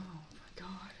 Oh, my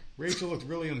God. Rachel looked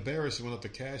really embarrassed and went up to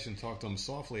Cash and talked to him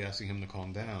softly, asking him to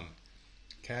calm down.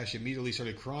 Cash immediately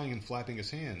started crying and flapping his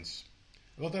hands.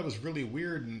 I thought that was really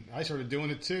weird, and I started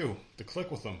doing it too, to click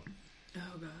with him.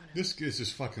 Oh, God. This is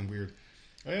just fucking weird.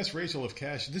 I asked Rachel if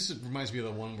Cash... reminds me of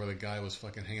the one where the guy was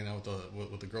fucking hanging out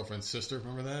with the girlfriend's sister.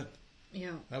 Remember that?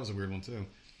 Yeah. That was a weird one, too.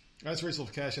 I asked Rachel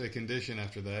if Cash had a condition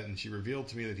after that, and she revealed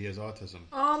to me that he has autism.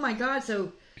 Oh, my God.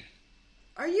 So,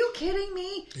 are you kidding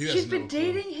me? She's been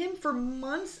dating him for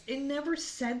months and never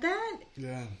said that?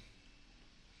 Yeah.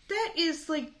 That is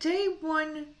like day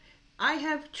one. I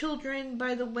have children,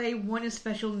 by the way. One is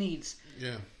special needs.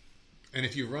 Yeah. And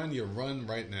if you run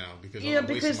right now. Because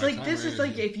like, this is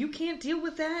like, if you can't deal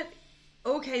with that,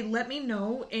 okay, let me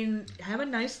know and have a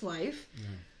nice life. Yeah.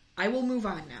 I will move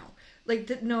on now. Like,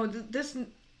 this...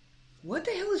 What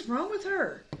the hell is wrong with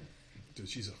her? Dude,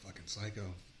 she's a fucking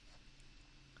psycho.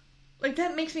 Like,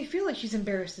 that makes me feel like she's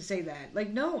embarrassed to say that. Like,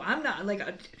 no, I'm not. Like,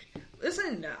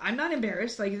 listen, I'm not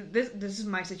embarrassed. Like, this is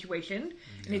my situation.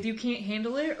 Yeah. And if you can't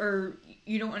handle it or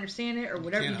you don't understand it or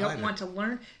whatever, you don't want to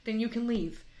learn, then you can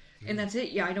leave. Yeah. And that's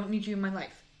it. Yeah, I don't need you in my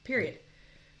life. Period.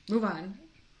 Move on.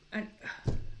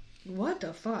 What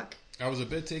the fuck? I was a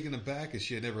bit taken aback as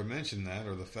she had never mentioned that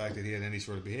or the fact that he had any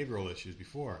sort of behavioral issues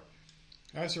before.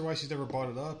 I asked her why she's never brought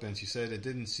it up, and she said it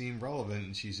didn't seem relevant,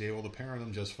 and she's able to parent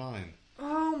him just fine.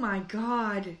 Oh, my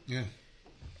God. Yeah.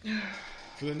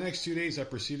 For the next 2 days, Cash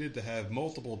proceeded to have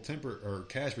multiple temper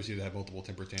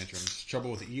tantrums,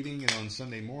 trouble with eating, and on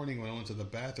Sunday morning, when I went to the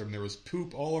bathroom, there was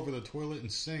poop all over the toilet and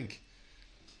sink.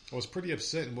 I was pretty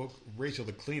upset and woke Rachel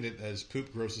to clean it, as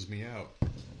poop grosses me out.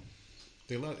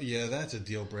 Yeah, that's a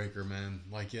deal breaker, man.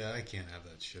 Like, yeah, I can't have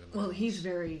that shit. Well, he's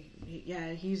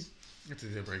It's a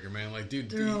deal breaker, man. Like, dude,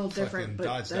 they're all different, but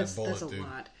dodge that bullet, that's a dude.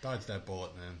 lot. Dodge that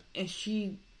bullet, man. And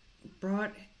she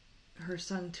brought her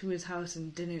son to his house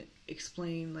and didn't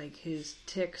explain, like, his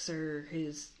tics or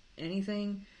his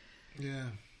anything. Yeah,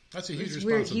 that's a huge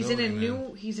responsibility.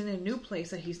 He's in a new place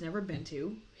that he's never been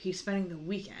to. He's spending the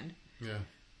weekend. Yeah,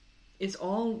 it's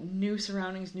all new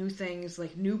surroundings, new things,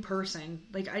 like new person.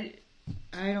 Like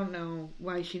I don't know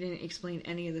why she didn't explain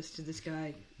any of this to this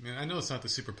guy. Man, I know it's not the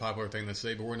super popular thing to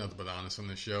say, but we're nothing but honest on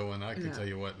this show, and I can tell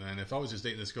you what, man, if I was just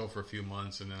dating this girl for a few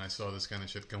months and then I saw this kind of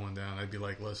shit going down, I'd be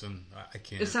like, listen, I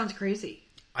can't. It sounds crazy.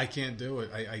 I can't do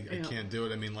it. I can't do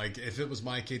it. I mean, like, if it was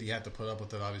my kid, you have to put up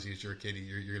with it. Obviously, it's your kid.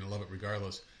 You're going to love it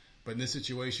regardless. But in this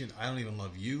situation, I don't even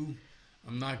love you.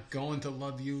 I'm not going to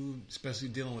love you, especially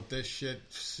dealing with this shit.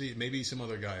 See, maybe some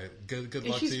other guy. Good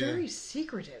luck to you. She's very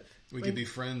secretive. We could be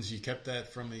friends. You kept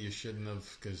that from me. You shouldn't have,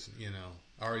 because,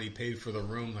 I already paid for the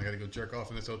room. I got to go jerk off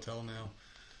in this hotel now.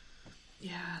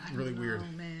 Yeah, really weird.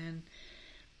 Oh, man.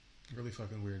 Really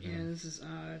fucking weird, man. Yeah, this is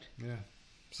odd. Yeah.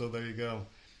 So there you go.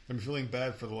 I've been feeling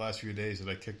bad for the last few days that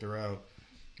I kicked her out.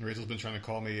 Rachel's been trying to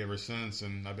call me ever since,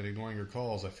 and I've been ignoring her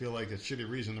calls. I feel like it's a shitty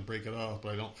reason to break it off,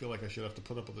 but I don't feel like I should have to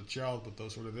put up with a child with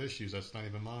those sort of issues. That's not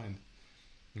even mine.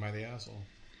 Am I the asshole?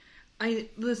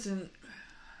 Listen,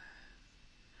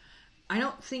 I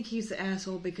don't think he's the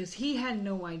asshole because he had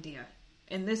no idea.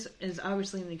 And this is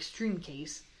obviously an extreme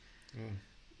case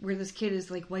where this kid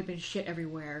is like wiping shit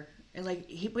everywhere. And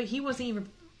but he wasn't even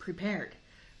prepared.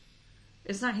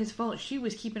 It's not his fault. She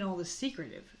was keeping all this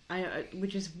secretive,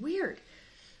 which is weird.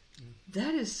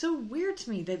 That is so weird to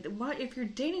me. That why, if you're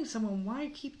dating someone, why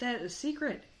keep that a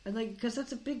secret? And because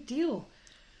that's a big deal.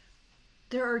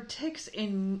 There are tics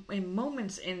and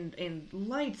moments and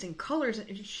lights and colors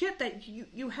and shit that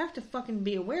you have to fucking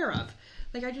be aware of.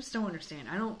 Like, I just don't understand.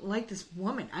 I don't like this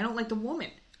woman. I don't like the woman.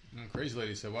 Crazy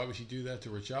Lady said, why would she do that to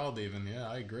her child even? Yeah,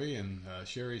 I agree. And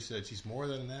Sherry said, she's more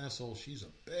than an asshole. She's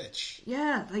a bitch.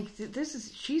 Yeah, like,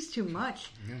 she's too much.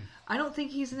 Yeah. I don't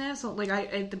think he's an asshole. Like,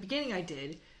 at the beginning I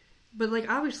did. But, like,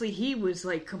 obviously he was,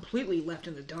 like, completely left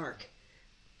in the dark.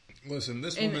 Listen,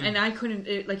 this woman... And I couldn't...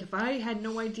 if I had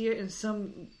no idea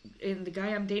and the guy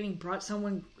I'm dating brought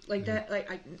someone like that, like,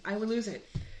 I would lose it.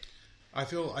 I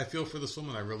feel for this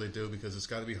woman, I really do, because it's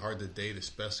got to be hard to date,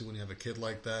 especially when you have a kid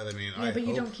like that. I mean, yeah, but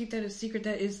you don't keep that a secret.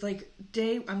 That is like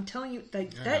I'm telling you,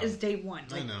 that is day one.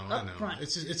 Like, I know. Front.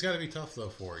 It's got to be tough though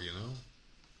for her,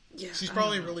 Yeah, she's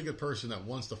probably a really good person that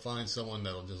wants to find someone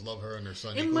that'll just love her and her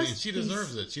son. She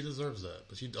deserves it. She deserves that,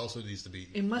 but she also needs to be.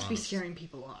 It must be scaring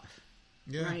people off.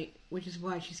 Yeah. Right? Which is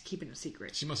why she's keeping it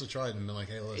secret. She must have tried and been like,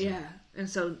 hey, listen. Yeah. And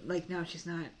so, like, now she's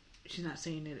not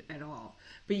saying it at all.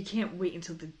 But you can't wait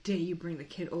until the day you bring the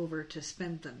kid over to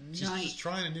spend the night. She's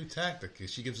trying a new tactic.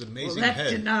 She gives amazing that head.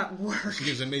 Did not work. She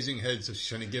gives amazing head, so she's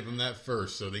trying to give them that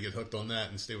first, so they get hooked on that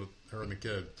and stay with her and the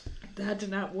kid. That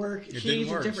did not work. She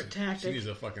needs a different tactic. She needs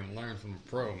to fucking learn from the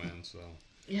pro, man, so...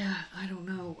 Yeah, I don't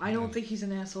know. I don't think he's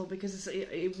an asshole because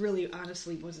it really,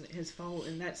 honestly, wasn't his fault,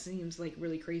 and that seems like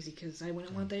really crazy because I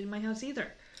wouldn't want that in my house either.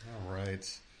 All right.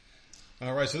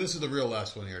 So this is the real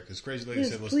last one here because Crazy Lady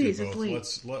said let's do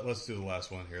both. Let's do the last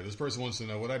one here. This person wants to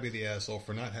know: would I be the asshole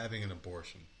for not having an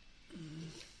abortion?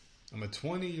 I'm a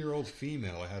 20-year-old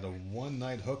female. I had a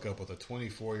one-night hookup with a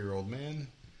 24-year-old man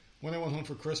when I went home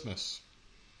for Christmas.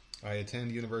 I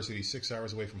attend university 6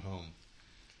 hours away from home.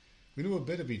 We knew a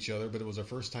bit of each other, but it was our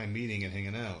first time meeting and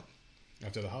hanging out.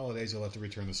 After the holidays, I'll have to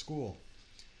return to school.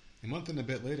 A month and a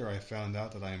bit later, I found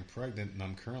out that I am pregnant, and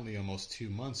I'm currently almost 2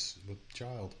 months with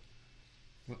child.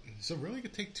 So really, it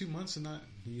could take 2 months and not...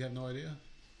 You have no idea?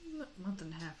 A month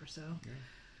and a half or so.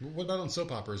 Yeah. What about on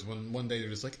soap operas when one day they're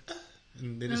just like,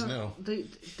 and they just know?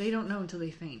 They don't know until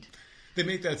they faint. They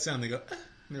make that sound, they go,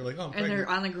 and they're like, oh, I'm pregnant. And they're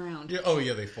on the ground. Yeah. Oh,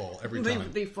 yeah, they fall every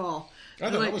time. They fall. I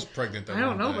thought I was pregnant that I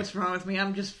don't know day. what's wrong with me.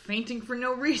 I'm just fainting for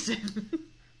no reason.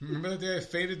 Remember that day I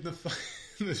fainted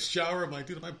in the shower? I'm like,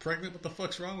 dude, am I pregnant? What the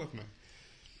fuck's wrong with me?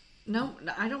 No,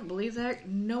 I don't believe that.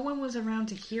 No one was around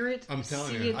to hear it. I'm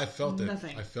telling you, I felt it.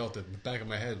 I felt it. The back of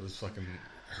my head was fucking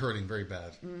hurting very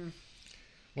bad.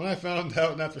 When I found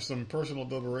out, and after some personal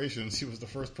deliberations, he was the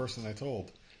first person I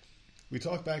told. We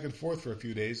talked back and forth for a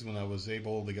few days when I was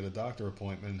able to get a doctor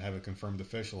appointment and have it confirmed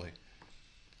officially.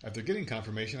 After getting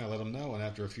confirmation, I let him know, and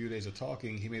after a few days of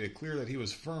talking, he made it clear that he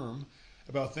was firm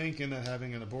about thinking that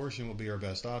having an abortion would be our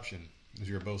best option. As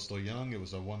we are both still young, it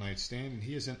was a one-night stand, and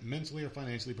he isn't mentally or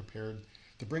financially prepared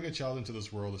to bring a child into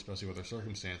this world, especially with our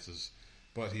circumstances.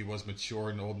 But he was mature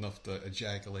and old enough to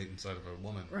ejaculate inside of a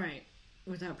woman. Right.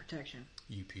 Without protection.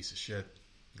 You piece of shit.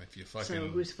 If you fucking... So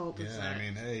whose fault was that? I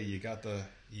mean, hey, you got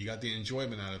the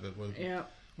enjoyment out of it.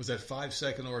 Was that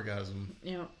 5-second orgasm?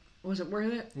 Yeah. Was it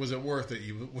worth it? Was it worth it?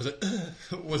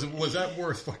 Was that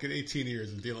worth fucking 18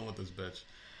 years of dealing with this bitch?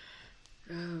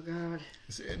 Oh, God.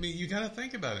 I mean, you got to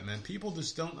think about it, man. People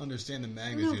just don't understand the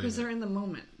magnitude. No, because they're in the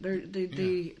moment.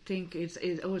 They think it's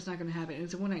not going to happen.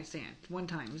 It's a one-night stand. One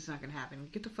time, it's not going to happen.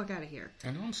 Get the fuck out of here.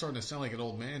 I know I'm starting to sound like an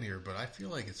old man here, but I feel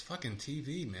like it's fucking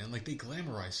TV, man. Like, they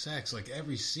glamorize sex. Like,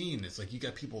 every scene, it's like you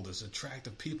got people, this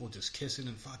attractive people just kissing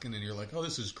and fucking, and you're like, oh,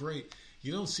 this is great.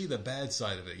 You don't see the bad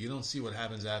side of it. You don't see what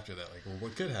happens after that. Like, well,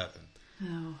 what could happen?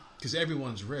 No. Because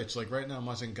everyone's rich. Like, right now I'm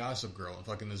watching Gossip Girl, and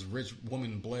fucking this rich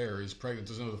woman, Blair, is pregnant,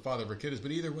 doesn't know who the father of her kid is, but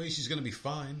either way, she's going to be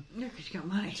fine. Yeah, because she got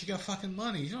money. She got fucking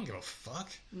money. You don't give a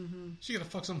fuck. Mm-hmm. She could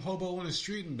have fucked some hobo on the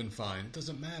street and been fine. It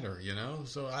doesn't matter, you know?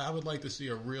 So I would like to see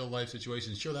a real-life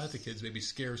situation. Show that to kids, maybe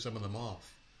scare some of them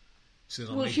off. So they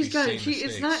don't make these same mistakes.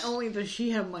 It's not only does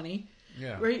she have money...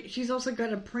 Yeah. Right? She's also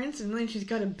got a prince, and then she's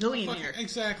got a billionaire.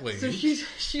 Exactly. So she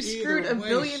screwed a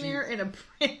billionaire and a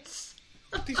prince.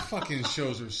 These fucking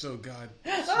shows are so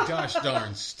gosh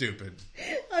darn stupid.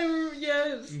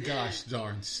 Yes. Gosh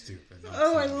darn stupid.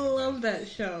 I love that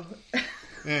show.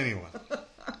 Anyway.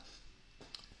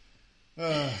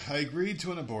 I agreed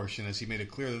to an abortion as he made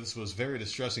it clear that this was very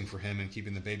distressing for him and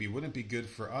keeping the baby wouldn't be good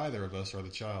for either of us or the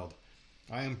child.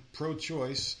 I am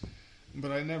pro-choice,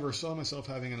 but I never saw myself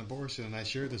having an abortion, and I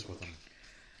shared this with him.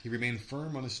 He remained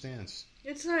firm on his stance.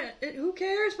 It's not... who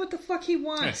cares what the fuck he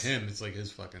wants? Not him. It's like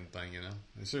his fucking thing, you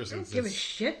know? Seriously. I don't give a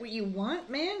shit what you want,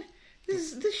 man.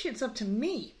 This shit's up to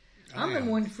me. I'm the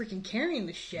one freaking carrying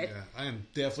the shit. Yeah, I am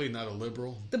definitely not a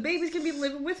liberal. The baby's going to be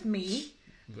living with me.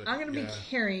 But, I'm going to be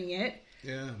carrying it.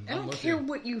 Yeah, I don't care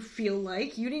what you feel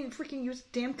like. You didn't freaking use a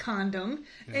damn condom.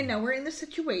 Yeah. And now we're in this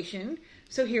situation.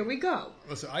 So here we go.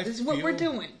 Listen, this is what we're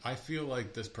doing. I feel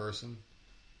like this person...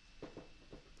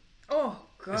 Oh,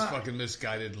 God. It's fucking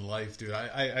misguided in life, dude.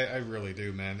 I really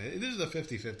do, man. It is a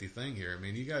 50-50 thing here. I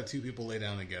mean, you got two people lay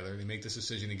down together. They make this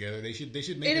decision together. They should make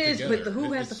it together. It is, but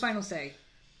who has the final say?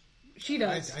 She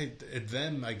does.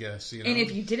 Them, I guess, you know. And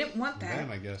if you didn't want that...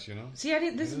 Them, I guess, you know. See,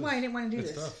 this is why I didn't want to do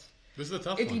this. It's tough. This is a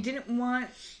tough one. If you didn't want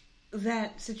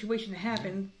that situation to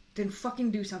happen, then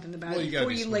fucking do something about it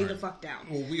before you lay the fuck down.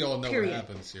 Well, we all know what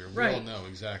happens here. We all know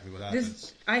exactly what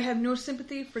happens. I have no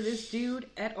sympathy for this dude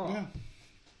at all. Yeah.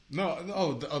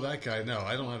 No, that guy, no.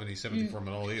 I don't have any sympathy for him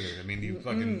at all either. I mean,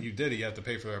 you did it. You have to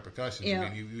pay for the repercussions. Yeah. I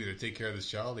mean, you either take care of this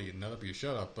child or you nut up or you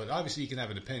shut up. But obviously you can have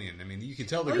an opinion. I mean, you can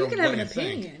tell the girl what you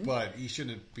think, but you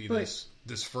shouldn't be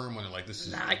this firm on it. Like, this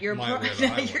is not your my way or the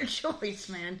highway. Not your choice,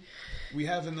 man. We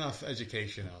have enough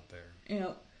education out there. You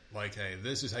know, Like, hey,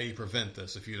 this is how you prevent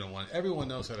this if you don't want it. Everyone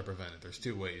knows how to prevent it. There's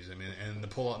 2 ways. I mean, and the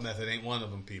pull-up method ain't one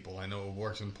of them, people. I know it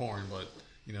works in porn, but,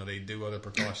 you know, they do other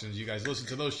precautions. You guys listen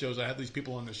to those shows. I had these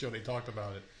people on the show. They talked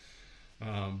about it.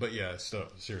 But, yeah,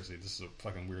 seriously, this is a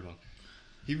fucking weird one.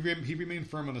 He remained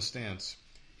firm on his stance.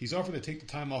 He's offered to take the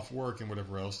time off work and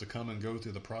whatever else to come and go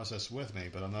through the process with me,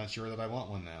 but I'm not sure that I want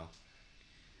one now.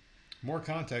 More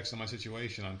context on my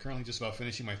situation. I'm currently just about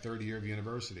finishing my 3rd year of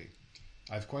university.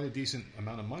 I have quite a decent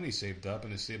amount of money saved up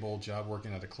and a stable job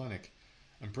working at a clinic.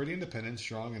 I'm pretty independent,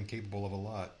 strong, and capable of a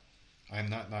lot. I am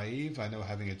not naive. I know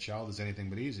having a child is anything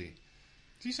but easy.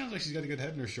 She sounds like she's got a good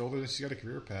head on her shoulders and she's got a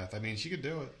career path. I mean, she could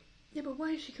do it. Yeah, but why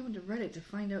is she coming to Reddit to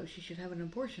find out she should have an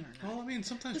abortion or not? Well, I mean,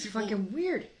 sometimes it's fucking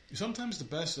weird. Sometimes the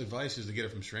best advice is to get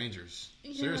it from strangers.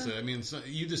 Yeah. Seriously, I mean,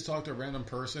 you just talk to a random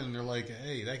person and they're like,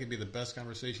 hey, that could be the best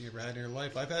conversation you ever had in your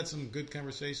life. I've had some good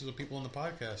conversations with people on the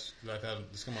podcast that I've had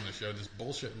just come on the show, just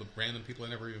bullshitting with random people I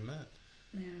never even met.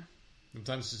 Yeah.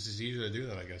 Sometimes it's just easier to do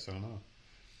that, I guess. I don't know.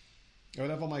 I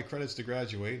would have all my credits to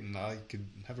graduate and I could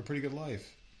have a pretty good life.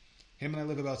 Him and I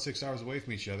live about 6 hours away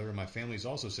from each other, and my family's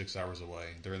also 6 hours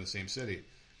away. They're in the same city.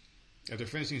 After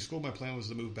finishing school, my plan was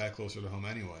to move back closer to home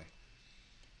anyway.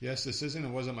 Yes, this isn't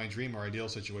and wasn't my dream or ideal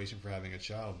situation for having a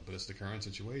child, but it's the current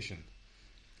situation.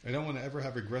 I don't want to ever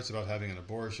have regrets about having an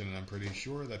abortion, and I'm pretty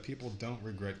sure that people don't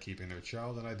regret keeping their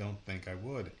child, and I don't think I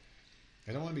would.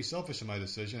 I don't want to be selfish in my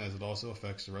decision, as it also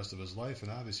affects the rest of his life,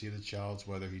 and obviously the child's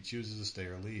whether he chooses to stay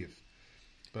or leave.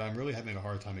 But I'm really having a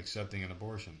hard time accepting an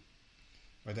abortion.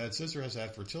 My dad's sister has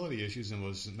had fertility issues and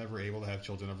was never able to have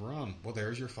children of her own. Well,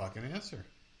 there's your fucking answer.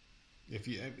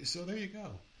 So there you go.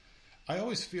 I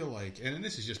always feel like, and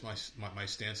this is just my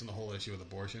stance on the whole issue with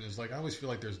abortion, is like I always feel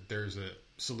like there's a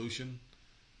solution.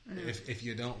 Mm-hmm. If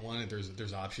you don't want it,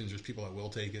 there's options. There's people that will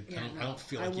take it. Yeah, I don't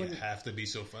feel like you have to be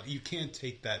so fun. You can't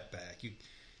take that back.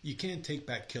 You can't take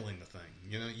back killing the thing.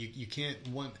 You know, you can't.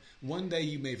 One day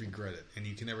you may regret it, and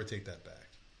you can never take that back.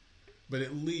 But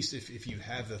at least if you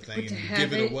have the thing and you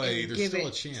give it away, there's still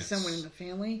a chance. Someone in the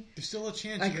family, there's still a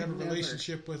chance you have a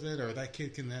relationship with it, or that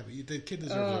kid can have it. The kid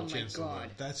deserves a chance to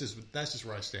live. That's just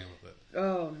where I stand with it.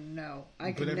 Oh no,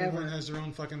 But everyone has their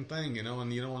own fucking thing, you know,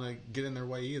 and you don't want to get in their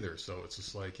way either. So it's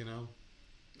just like, you know,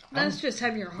 that's just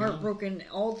having your heart broken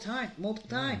all the time, multiple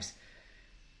times,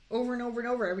 over and over and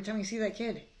over. Every time you see that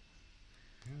kid,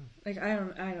 like I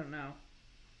don't know.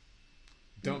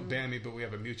 Don't ban me, but we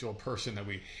have a mutual person that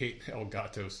we hate. El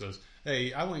Gato says,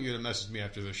 hey, I want you to message me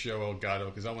after the show, El Gato,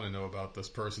 because I want to know about this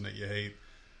person that you hate.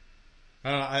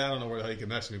 I don't know where the hell you can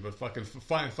message me, but fucking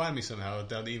find me somehow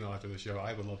down the email after the show.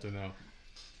 I would love to know.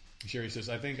 Sherry says,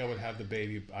 I think I would have the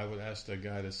baby. I would ask the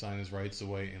guy to sign his rights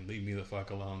away and leave me the fuck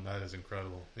alone. That is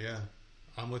incredible. Yeah,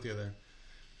 I'm with you there.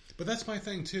 But that's my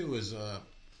thing, too, is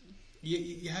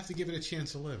you have to give it a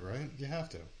chance to live, right? You have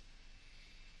to.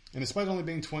 And despite only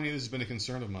being 20, this has been a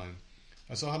concern of mine.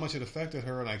 I saw how much it affected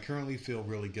her, and I currently feel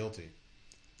really guilty.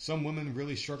 Some women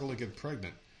really struggle to get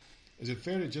pregnant. Is it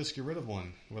fair to just get rid of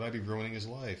one? Would I be ruining his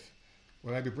life?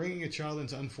 Would I be bringing a child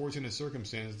into unfortunate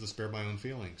circumstances to spare my own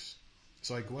feelings?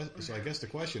 So I guess the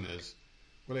question is,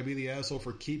 would I be the asshole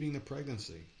for keeping the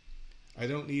pregnancy? I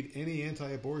don't need any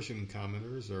anti-abortion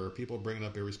commenters or people bringing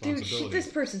up irresponsibility. Dude, this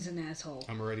person's an asshole.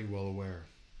 I'm already well aware.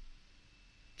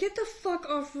 Get the fuck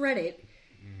off Reddit.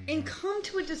 And come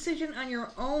to a decision on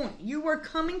your own. You are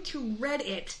coming to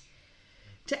Reddit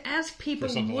to ask people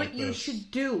what you should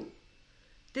do.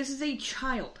 This is a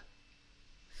child.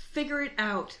 Figure it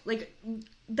out. Like,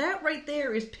 that right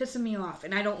there is pissing me off,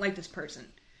 and I don't like this person.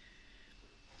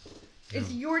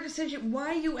 It's your decision. Why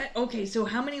are you okay, so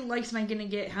how many likes am I gonna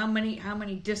get? How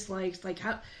many dislikes?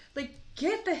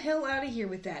 Get the hell out of here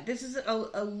with that. This is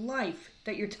a life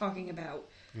that you're talking about.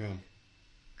 Yeah.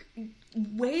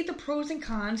 Weigh the pros and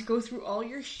cons, go through all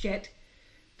your shit.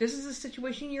 This is the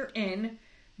situation you're in.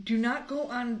 Do not go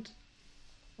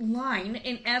online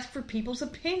and ask for people's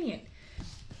opinion.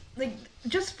 Like,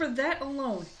 just for that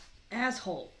alone,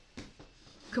 asshole.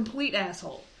 Complete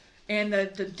asshole. And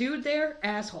the dude there,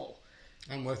 asshole.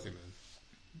 I'm with you, man.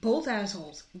 Both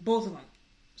assholes. Both of them.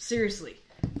 Seriously.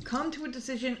 Come to a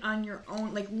decision on your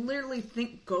own. Like, literally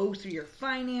go through your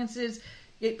finances.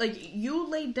 You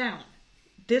laid down.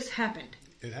 This happened.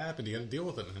 It happened. You got to deal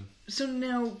with it, man. So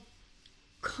now,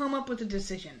 come up with a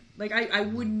decision. Like, I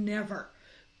would never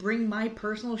bring my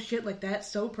personal shit like that,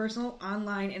 so personal,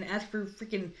 online and ask for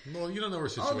freaking... Well, you don't know her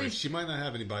situation. She might not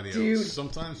have anybody else.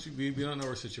 Sometimes we don't know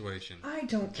her situation. I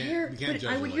don't care. But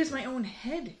I would use my own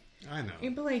head. I know.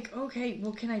 And be like, okay,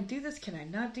 well, can I do this? Can I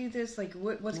not do this? Like,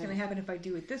 what's going to happen if I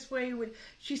do it this way?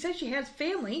 She said she has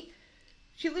family.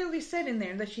 She literally said in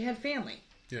there that she had family.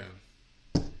 Yeah.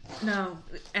 No,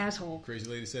 asshole. Crazy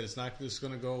lady said it's not just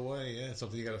going to go away. Yeah, it's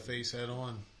something you got to face head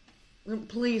on.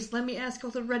 Please, let me ask all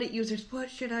the Reddit users, what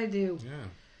should I do?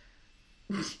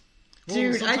 Yeah.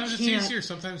 Dude, sometimes I can't. it's easier.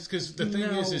 Sometimes, because the thing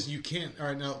is you can't. All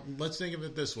right, now let's think of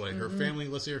it this way. Her family,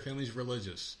 let's say her family's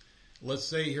religious. Let's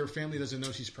say her family doesn't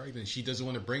know she's pregnant. She doesn't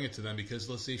want to bring it to them because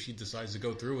let's say she decides to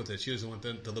go through with it. She doesn't want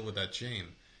them to live with that shame.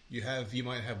 You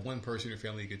might have one person in your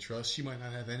family you could trust. She might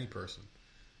not have any person.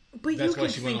 But you can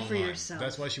think for yourself.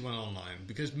 That's why she went online.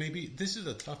 Because maybe this is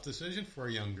a tough decision for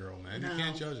a young girl, man. No. You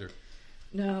can't judge her.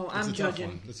 No, I'm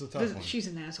judging. It's a tough one. She's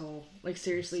an asshole. Like,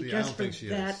 seriously, See, just for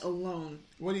that alone.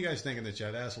 What do you guys think in the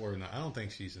chat? Asshole or not? I don't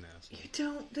think she's an asshole. You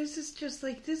don't. This is just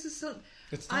like, this is so...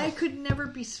 It's tough. I could never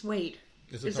be swayed.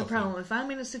 It's the problem. If I'm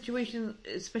in a situation,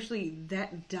 especially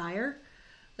that dire,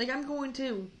 like, I'm going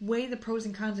to weigh the pros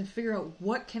and cons and figure out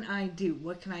what can I do?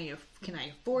 What can I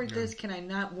afford this? Can I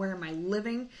not? Where am I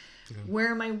living? Where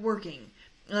am I working?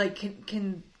 Like,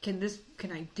 can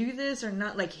I do this or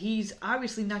not? Like, he's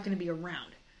obviously not going to be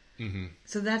around. Mm-hmm.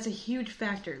 So that's a huge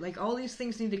factor. Like, all these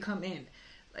things need to come in.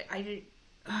 Like,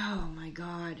 oh my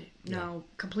God. No,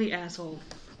 complete asshole.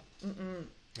 Mm-mm.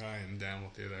 I am down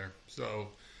with you there. So,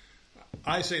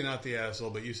 I say not the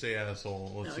asshole, but you say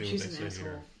asshole. Let's see what they say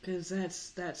here. Because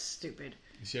that's stupid.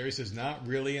 Sherry says, not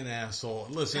really an asshole.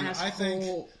 Listen, asshole. I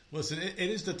think... Listen, it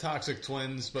is the toxic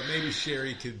twins, but maybe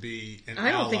Sherry could be an ally.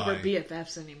 I don't think we're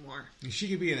BFFs anymore. She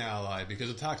could be an ally, because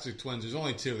the toxic twins, there's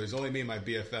only two. There's only me and my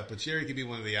BFF, but Sherry could be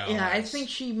one of the allies. Yeah, I think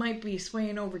she might be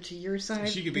swaying over to your side.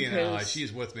 She could be an ally.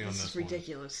 She's with me on this one. This is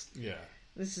ridiculous. Yeah.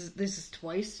 This is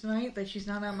twice tonight that she's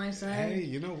not on my side. Hey,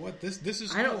 you know what? This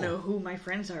is cool. I don't know who my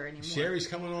friends are anymore. Sherry's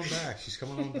coming on back. She's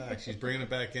coming on back. She's bringing it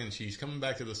back in. She's coming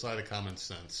back to the side of common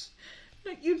sense.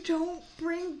 You don't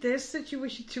bring this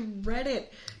situation to Reddit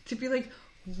to be like,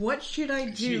 what should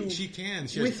I do? She can.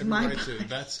 She with has my right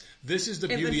to. This is the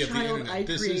beauty of the internet.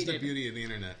 This is the beauty of the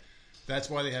internet. That's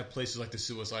why they have places like the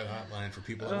suicide hotline for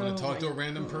people that want to talk to a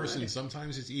random person.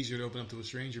 Sometimes it's easier to open up to a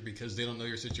stranger because they don't know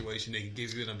your situation. They can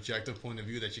give you an objective point of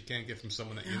view that you can't get from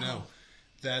someone that you know.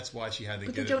 That's why she had to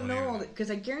get it. But they don't know all that,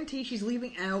 because I guarantee she's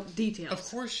leaving out details. Of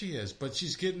course she is, but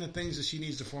she's getting the things that she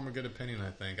needs to form a good opinion, I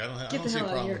think. I don't see a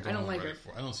problem with going on Reddit.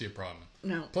 I don't see a problem.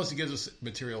 No. Plus, it gives us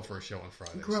material for a show on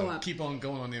Friday. Grow up. Keep on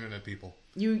going on the internet, people.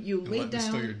 You laid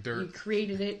down, your dirt. You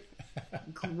created it.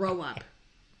 Grow up.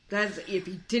 That's if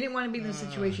you didn't want to be in this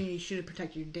situation, you should have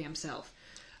protected your damn self.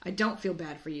 I don't feel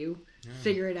bad for you. Yeah.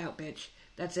 Figure it out, bitch.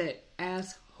 That's it.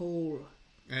 Asshole.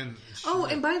 And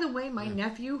by the way, my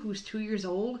nephew, who's 2 years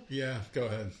old... Yeah, go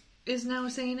ahead. ...is now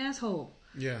saying asshole.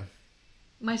 Yeah.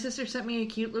 My sister sent me a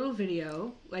cute little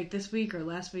video, like this week or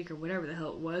last week or whatever the hell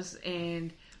it was,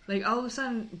 and like all of a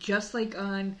sudden, just like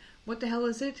on... What the hell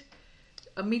is it?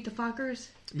 Meet the Fockers?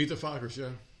 Meet the Fockers,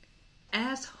 yeah.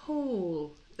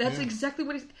 Asshole. That's exactly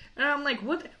what he's... And I'm like,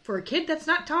 what? For a kid that's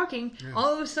not talking,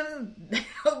 all of a sudden...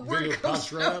 Video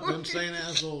pops right up, him saying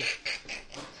asshole.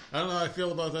 I don't know how I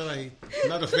feel about that. I'm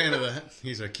not a fan of that.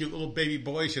 He's a cute little baby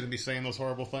boy. Shouldn't be saying those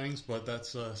horrible things, but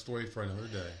that's a story for another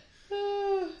day.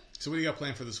 So what do you got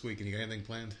planned for this weekend? You got anything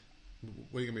planned?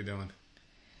 What are you going to be doing?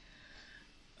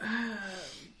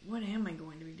 What am I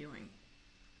going to be doing?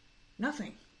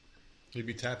 Nothing. You'll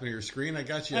be tapping your screen. I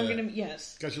got you.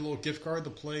 Yes. Got your little gift card to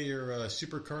play your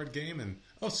super card game. And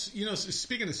speaking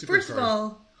of super cards. First of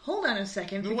all, hold on a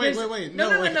second. No, wait. No.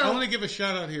 I want to give a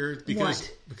shout out here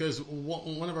because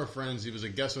one of our friends, he was a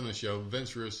guest on the show,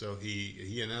 Vince Russo.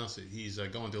 He announced that he's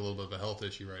going through a little bit of a health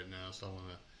issue right now. So I want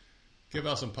to give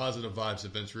out some positive vibes to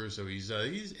Vince Russo. He's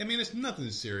I mean, it's nothing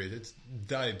serious. It's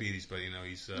diabetes, but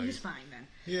he's fine then.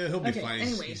 Yeah, he'll be fine.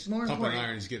 Anyways, he's more pumping important.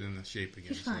 iron. He's getting into shape again.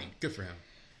 He's fine. So good for him.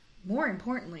 More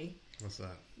importantly, what's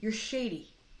that? You're shady.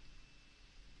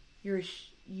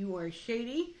 You are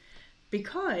shady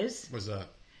because what's that?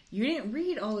 You didn't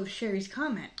read all of Sherry's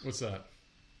comment. What's that?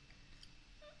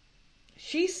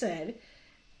 She said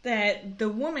that the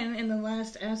woman in the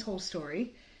last asshole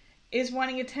story is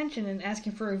wanting attention and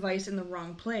asking for advice in the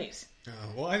wrong place.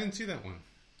 Well, I didn't see that one.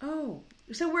 Oh,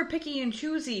 so we're picky and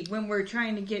choosy when we're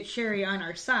trying to get Sherry on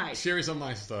our side. Sherry's on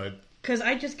my side. Because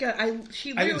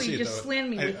she literally just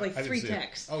slammed me with like 3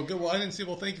 texts. Oh, good. Well, I didn't see it.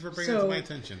 Well, thank you for bringing it to my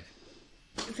attention.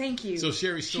 Thank you. So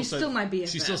Sherry She's still my BFF.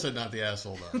 She still said not the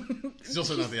asshole, though. Still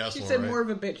said not the asshole, She said right? more of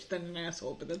a bitch than an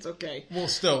asshole, but that's okay. Well,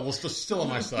 still on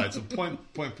my side. So point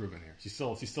proven here. She's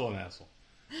still an asshole.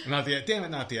 Not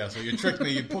the asshole. You tricked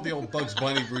me. You pulled the old Bugs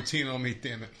Bunny routine on me.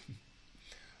 Damn it.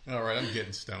 All right, I'm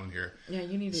getting stoned here. Yeah,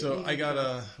 you need to. So I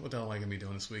got what the hell am I gonna be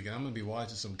doing this weekend? I'm gonna be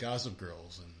watching some Gossip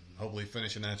Girls and hopefully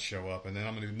finishing that show up, and then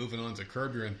I'm gonna be moving on to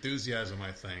Curb Your Enthusiasm.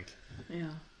 I think.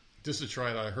 Yeah. just to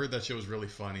try it out. I heard that show was really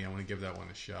funny. I want to give that one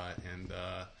a shot. And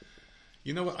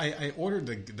you know what? I ordered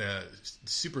the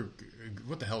super.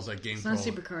 What the hell is that game called? It's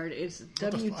not Supercard. It's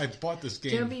I bought this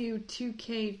game.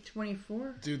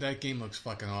 W2K24. Dude, that game looks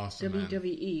fucking awesome.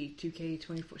 WWE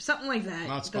 2K24, something like that.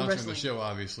 Not sponsoring the show,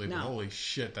 obviously, but holy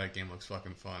shit, that game looks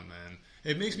fucking fun, man.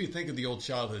 It makes me think of the old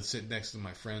childhood, sitting next to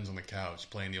my friends on the couch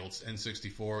playing the old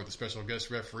N64 with the special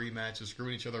guest referee matches,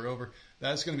 screwing each other over.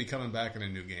 That's going to be coming back in a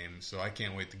new game, so I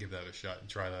can't wait to give that a shot and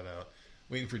try that out.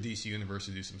 Waiting for DC Universe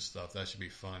to do some stuff. That should be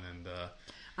fun. And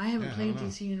I haven't played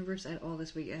DC Universe at all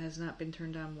this week. It has not been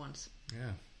turned on once.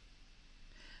 Yeah.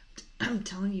 I'm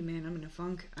telling you, man, I'm in a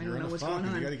funk. I don't know what's going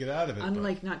on. You got to get out of it. I'm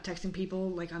like not texting people.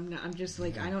 Like I'm just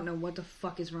like I don't know what the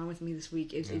fuck is wrong with me this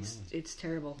week. It's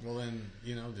terrible. Well then,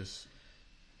 just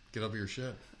get over your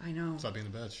shit. I know. Stop being a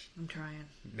bitch. I'm trying.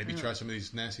 Maybe try some of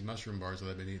these nasty mushroom bars that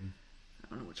I've been eating. I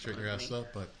don't know what's Straighten wrong your with ass me.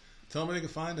 up, but tell them where they can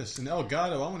find us. And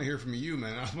Elgato, I want to hear from you,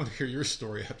 man. I want to hear your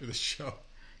story after the show.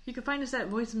 You can find us at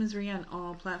Voice of Misery on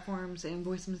all platforms and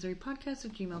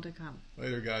voiceofmiserypodcast@gmail.com.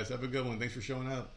 Later, guys. Have a good one. Thanks for showing up.